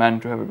become a man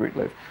to have a great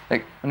life.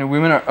 Like when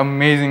women are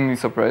amazingly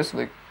suppressed.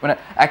 Like when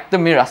একটা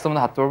মেয়ে রাস্তার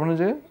মধ্যে হাঁটতে পারবে না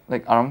যে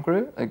like আরাম করে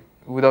like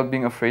without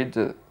being afraid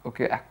যে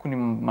okay এক্ষুনি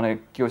মানে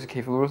কি হচ্ছে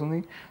খেয়ে ফেলবো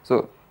something. So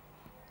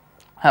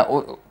হ্যাঁ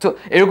তো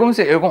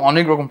এরকম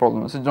অনেক রকম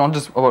প্রবলেম আছে, not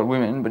just about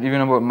women but even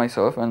about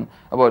myself and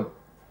about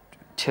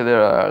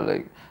ছেলেরা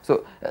like so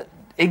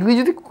এগুলি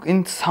যদি in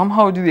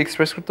somehow যদি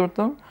এক্সপ্রেস করতে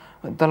পারতাম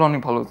তাহলে অনেক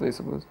ভালো হতো I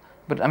suppose,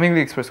 but আমি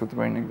এগুলি এক্সপ্রেস করতে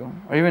পারি না একদম,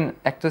 আর ইভেন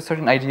একটা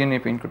সার্টেন আইডিয়া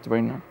নিয়ে পেইন্ট করতে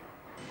পারি না।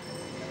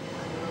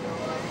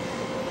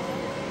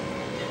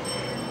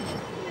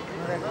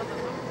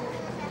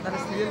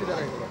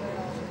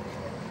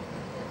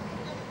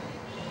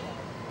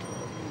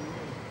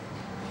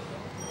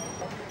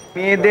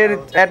 মেয়েদের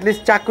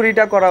অ্যাটলিস্ট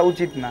চাকরিটা করা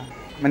উচিত না,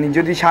 মানে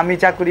যদি স্বামী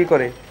চাকরি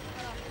করে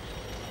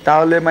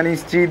তাহলে মানে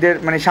স্ত্রীদের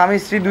মানে স্বামী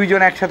স্ত্রী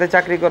দুইজন একসাথে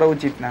চাকরি করা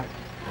উচিত না,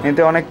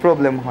 এতে অনেক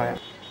প্রবলেম হয়।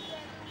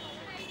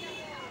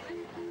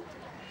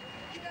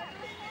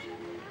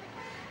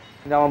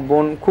 আমার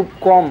বোন খুব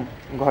কম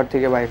ঘর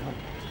থেকে বাইর হয়,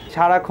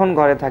 সারাক্ষণ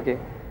ঘরে থাকে,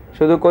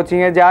 শুধু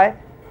কোচিংয়ে যায়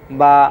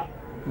বা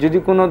যদি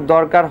কোনো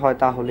দরকার হয়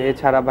তাহলে,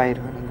 এছাড়া বাইর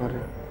হয় না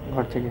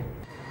ঘর থেকে।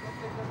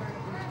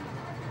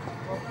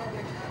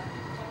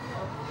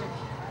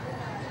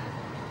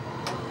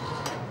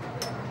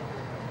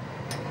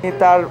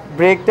 তার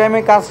ব্রেক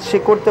টাইমে কাজ সে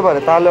করতে পারে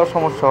তাহলেও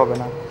সমস্যা হবে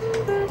না,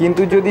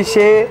 কিন্তু যদি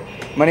সে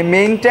মানে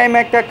মেইন টাইম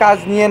একটা কাজ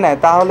নিয়ে নেয়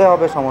তাহলে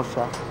হবে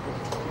সমস্যা।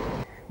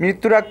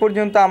 মৃত্যুর আগ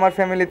পর্যন্ত আমার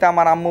ফ্যামিলিতে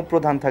আমার আম্মু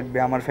প্রধান থাকবে,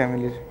 আমার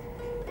ফ্যামিলির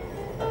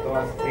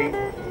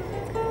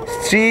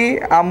স্ত্রী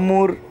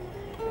আম্মুর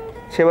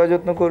সেবা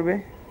যত্ন করবে,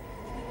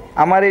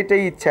 আমার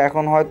এটাই ইচ্ছা।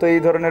 এখন হয়তো এই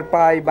ধরনের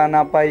পাই বা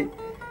না পাই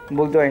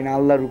বলতে পারি না,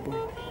 আল্লাহর উপর।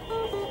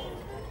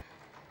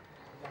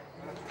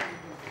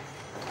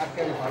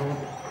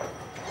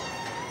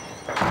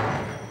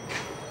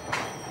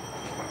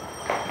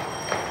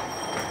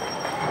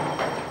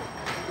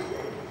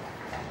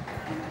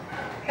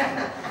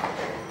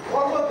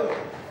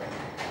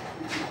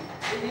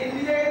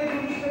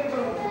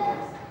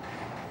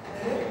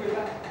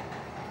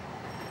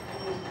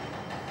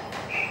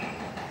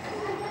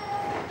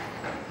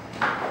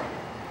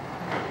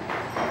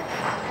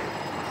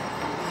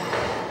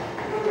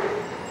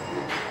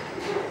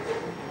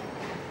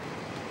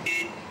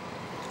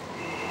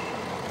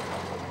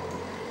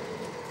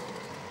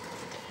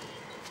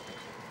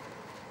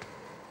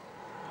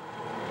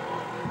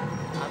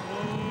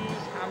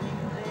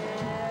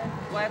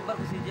 কয়েকবার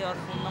বলছি যে ওর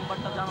ফোন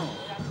নাম্বারটা জানো?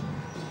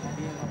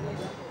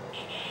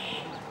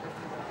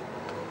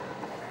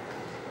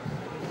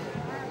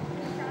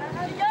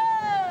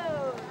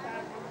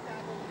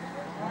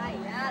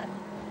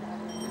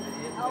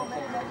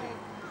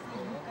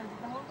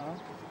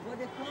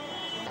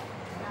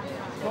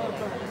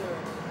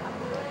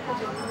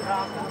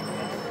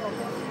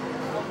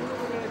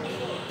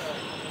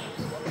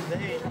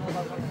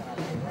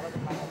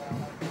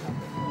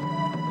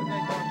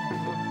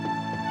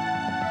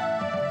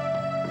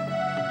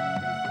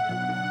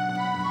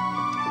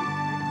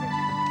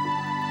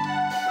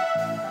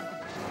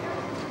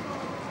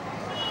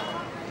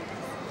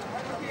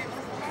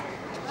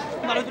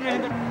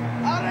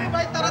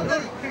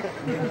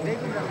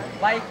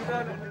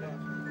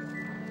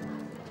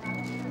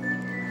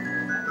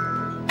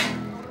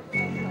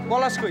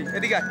 পলাশ কই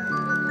এদিকে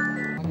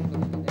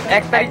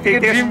এক তারিখ থেকে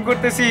ড্রিম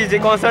করতেছি যে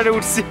কনসার্টে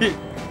উঠছি,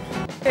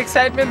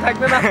 এক্সাইটমেন্ট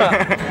থাকবে না?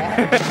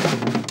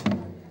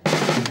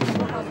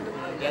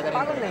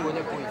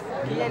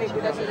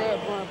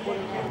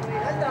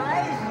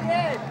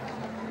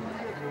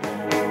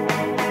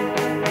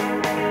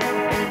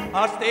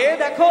 হাসতে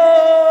দেখো,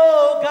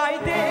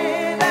 গাইতে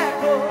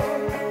দেখো,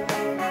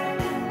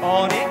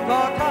 অনেক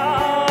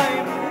কথায়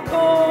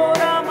মুখর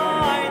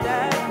আমায়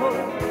দেখো,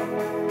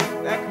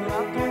 দেখো না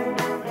তো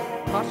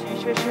হাসি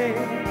শেষে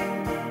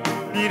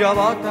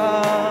নীরবতা।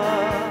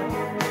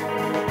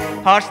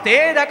 হাসতে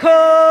দেখো,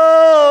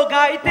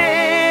 গাইতে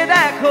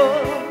দেখো,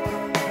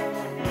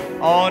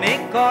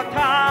 অনেক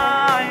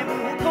কথায়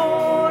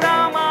মুখর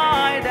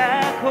আমায়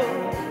দেখো,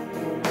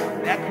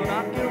 দেখো না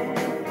কেউ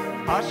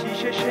হাসি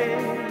শেষে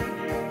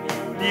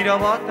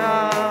নীরবতা।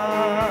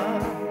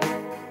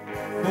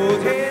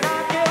 খোঁজে না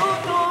কেউ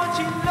তো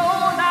ছিল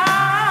না,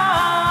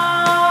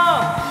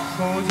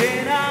 খোঁজে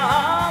না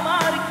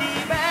আমার কি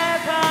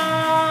ব্যথা,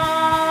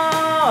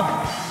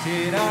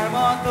 চেনার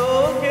মতো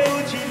কেউ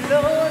ছিল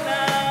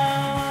না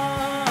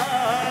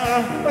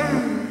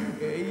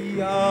এই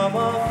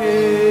আমাকে।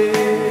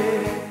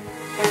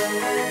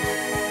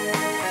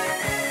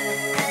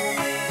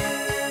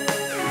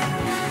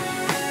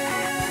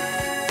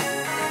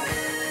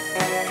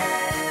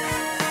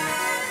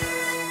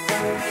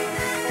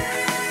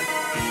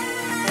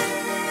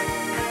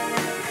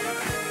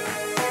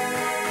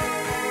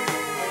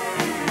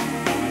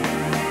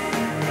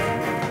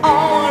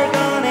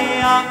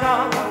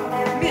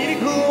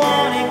 নিঘু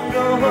অনেক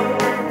গ্রহ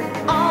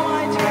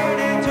আমায়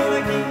ছেড়ে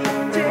চলে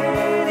গিয়েছে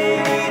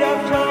নীরব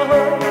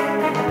শহর,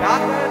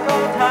 রাতের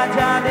কথা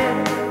জানে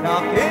না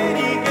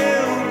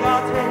কেউ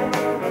কাছে,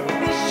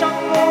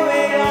 নিঃসঙ্গ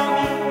হয়ে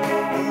আমি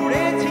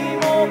উড়েছি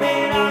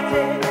মোমের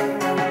আছে,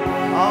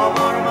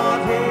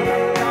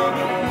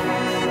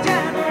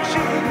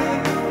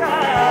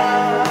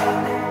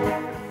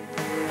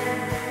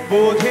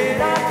 বোঝে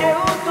না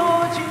কেউ তো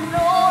ছিল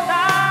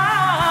না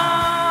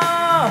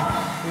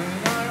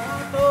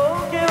তো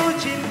কেউ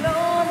ছিল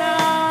না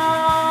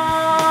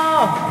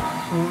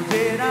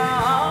বোঝে না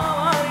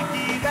আমার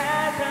কি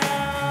ব্যথা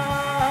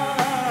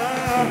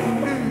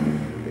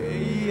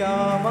এই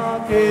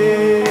আমাকে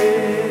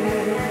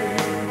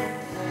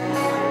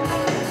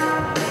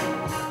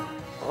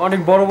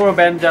অনেক বড় বড়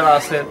ব্যান্ড যারা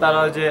আছে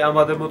তারা যে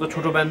আমাদের মতো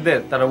ছোট ব্যান্ডদের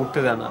তারা উঠতে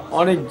দেয় না,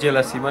 অনেক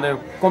জেলাসি, মানে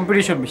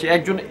কম্পিটিশন বেশি,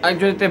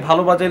 একজনেতে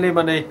ভালো বাজাইলে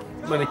মানে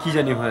মানে কি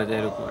জানি হয়ে যায়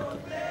এরকম আর কি।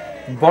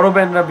 বড়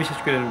ব্যান্ডরা বিশেষ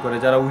করে এরকম করে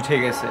যারা উঠে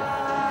গেছে।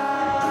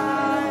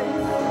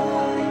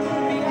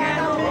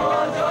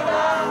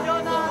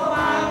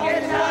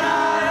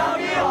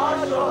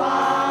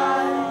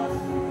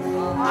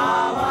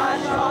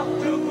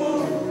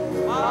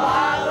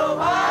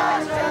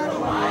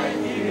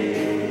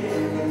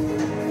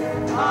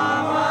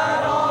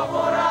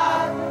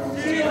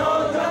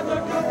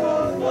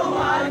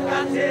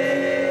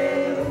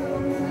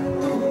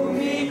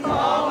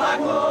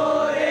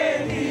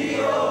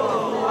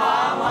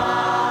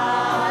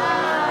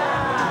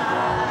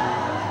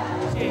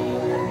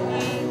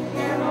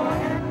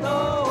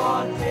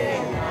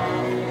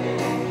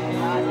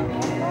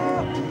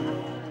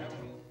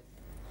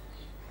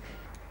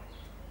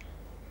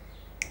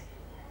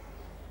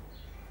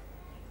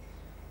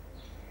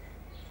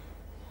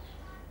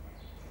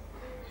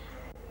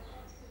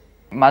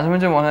 মাঝে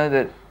মাঝে মনে হয়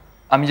যে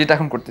আমি যেটা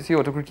এখন করতেছি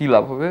ওটা করে কী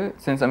লাভ হবে,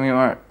 সিন্স আমি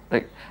আমার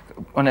লাইক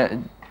মানে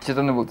যেটা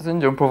আপনি বলতেছেন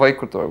যে প্রোভাইড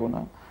করতে পারবো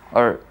না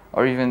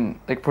আর ইভেন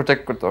লাইক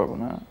প্রোটেক্ট করতে পারবো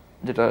না,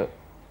 যেটা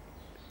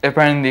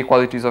apparently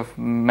qualities of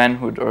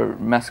manhood or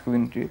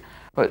masculinity.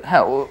 But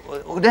হ্যাঁ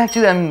ওটা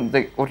অ্যাকচুয়ালি আমি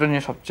লাইক ওটা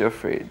নিয়ে সবচেয়ে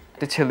অ্যাফ্রেড।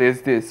 একটা ছেলে ইজ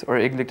দিস অর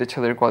এগুলি একটা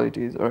ছেলের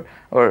qualities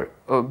or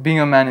being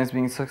a man is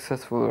being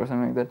successful or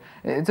something like that.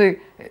 It's like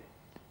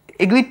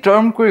এগুলি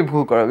টার্ম করে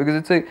ভুল করা, বিকজ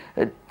ইটস লাইক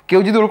কেউ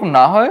যদি ওরকম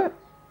না হয়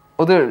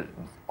ওদের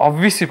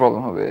অবভিয়াসলি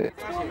প্রবলেম হবে।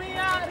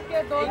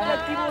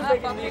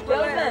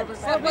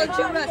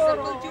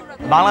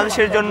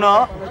 বাংলাদেশের জন্য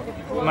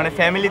মানে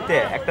ফ্যামিলিতে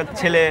একটা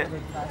ছেলে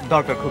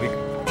দরকার খুবই।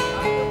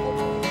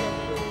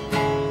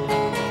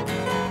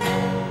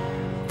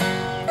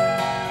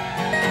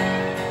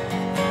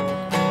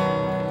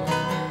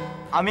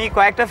 আমি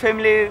কয়েকটা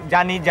ফ্যামিলি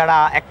জানি যারা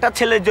একটা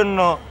ছেলের জন্য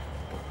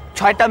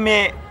 6টা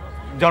মেয়ে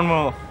জন্ম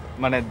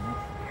মানে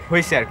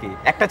হয়েছে আর কি,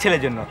 একটা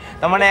ছেলের জন্য।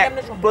 তার মানে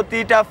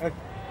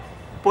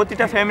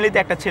প্রতিটা ফ্যামিলিতে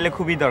একটা ছেলে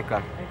খুবই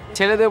দরকার।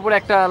 ছেলেদের উপর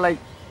একটা লাইক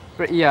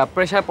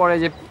প্রেশার পড়ে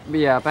যে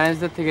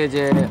প্যারেন্টসদের থেকে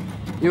যে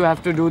you have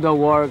to do the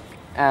work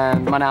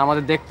and মানে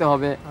আমাদের দেখতে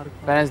হবে,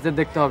 প্যারেন্টসদের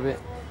দেখতে হবে।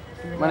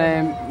 মানে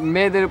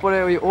মেয়েদের উপরে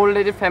ওই ওল্ড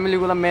এজের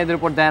ফ্যামিলিগুলো মেয়েদের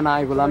উপর দেয় না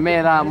এগুলো।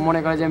 মেয়েরা মনে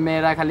করে যে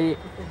মেয়েরা খালি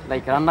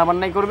লাইক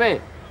রান্নাবান্নাই করবে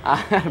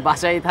আর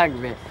বাসায়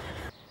থাকবে।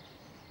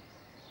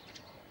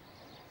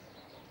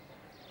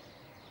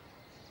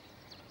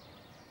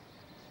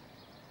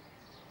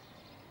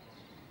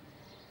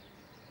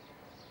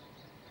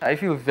 I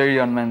feel very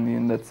unmanly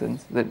in that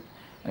sense. That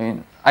I mean,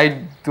 I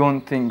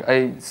don't think I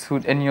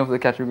suit any of the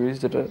categories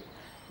that are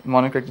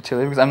monocratic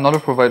chile, because I'm not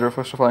a provider.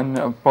 First of all, I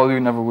probably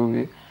never will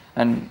be,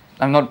 and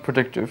I'm not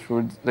protective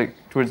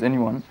towards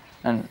anyone,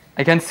 and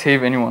I can't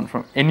save anyone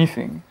from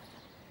anything.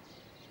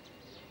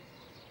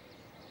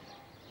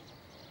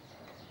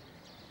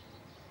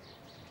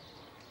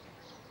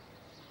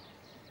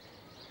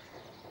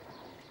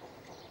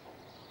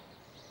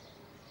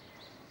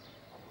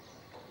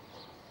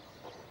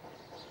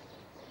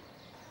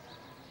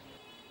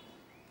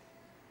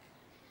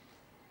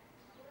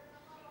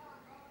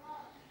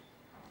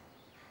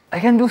 I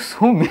can do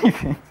so many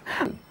things.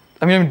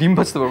 I mean, I'm ডিম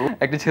ভাজতে পারবো,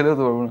 একটা ছেলে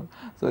হতে পারবো না।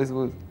 So I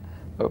suppose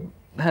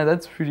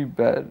that's pretty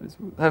bad.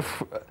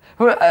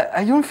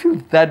 I don't feel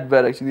that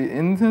bad actually,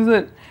 in the sense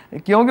that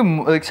কেউ আমাকে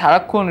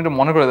সারাক্ষণ এটা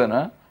মনে করে দেয়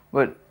না,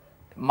 but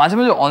মাঝে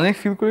মাঝে অনেক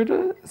ফিল করি এটা,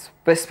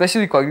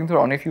 স্পেশালি কয়েকদিন ধরে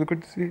অনেক ফিল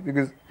করতেছি,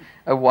 because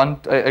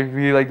I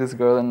really like this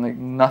girl and like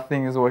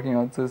nothing is working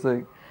out. So it's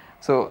like,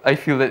 so I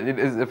feel that it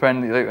is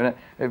apparently like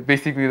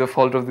basically the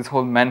fault of this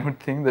whole manhood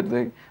thing, that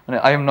like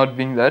I am not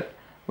being that.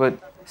 But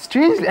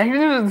strangely, I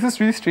really know this is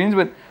really strange,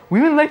 but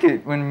women like it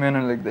when men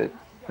are like that.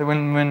 Like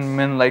when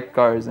men like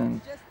cars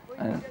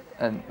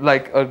and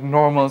like a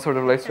normal sort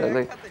of lifestyle,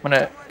 like when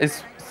is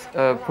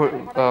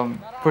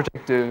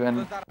protective and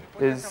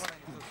is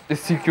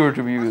secure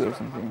to be with or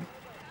something.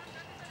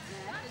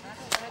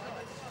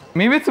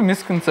 Maybe it's a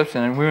misconception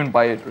and women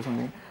buy it or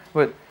something,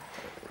 but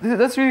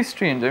that's really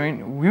strange. I mean,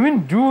 women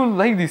do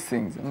like these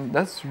things, and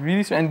that's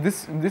really strange. And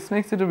this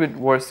makes it a bit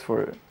worse for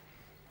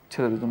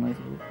children, I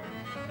suppose.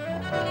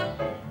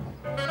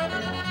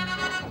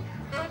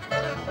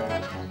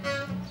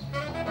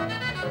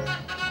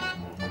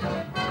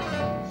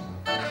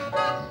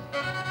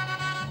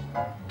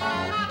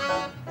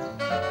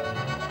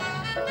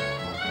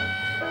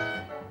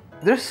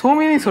 There's so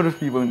many sort of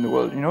people in the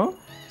world, you know?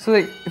 So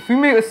like, if we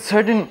make a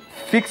certain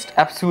fixed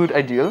absolute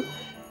ideal,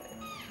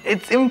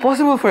 it's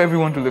impossible for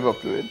everyone to live up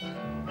to it.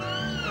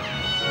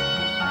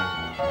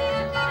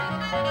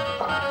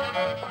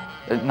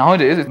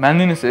 Nowadays,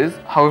 manliness is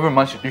however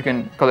much you can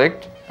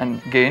collect and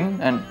gain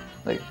and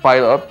like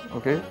pile up,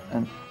 okay,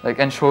 and like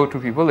and show to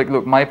people like,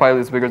 look, my pile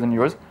is bigger than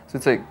yours. So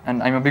it's like,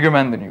 and I'm a bigger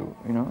man than you,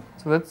 you know.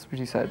 So that's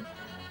pretty sad.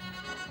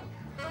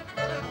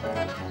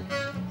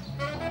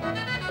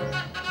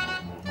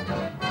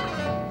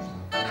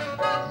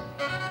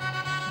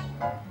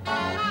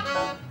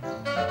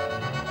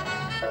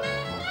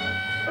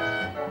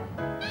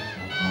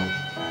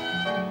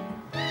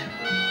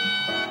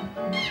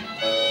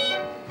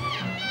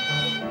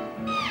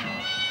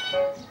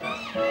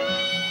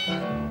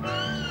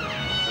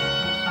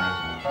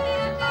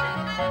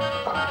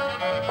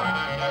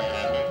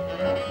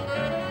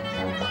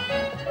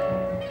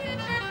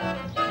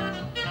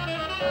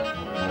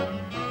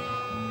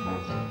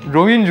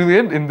 Romeo and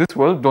Juliet in this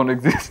world don't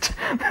exist.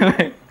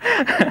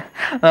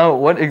 Now,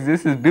 what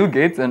exists is Bill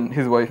Gates and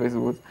his wife, I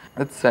suppose.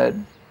 That's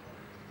sad.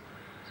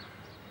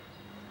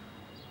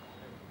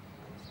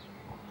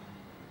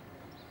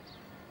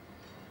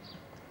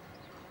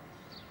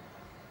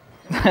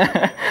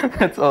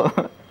 That's all.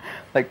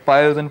 Like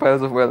piles and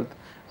piles of wealth.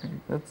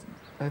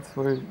 That's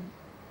where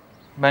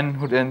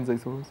manhood ends, I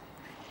suppose.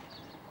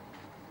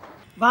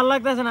 ভাল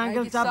লাগতেছে না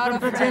uncle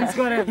চ্যাপ্টারটা change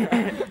করেন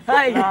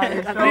Hi.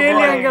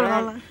 Really uncle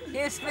ভালো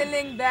He's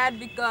feeling bad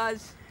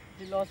because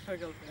he lost her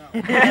girlfriend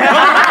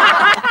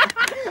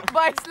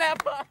by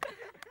slapper.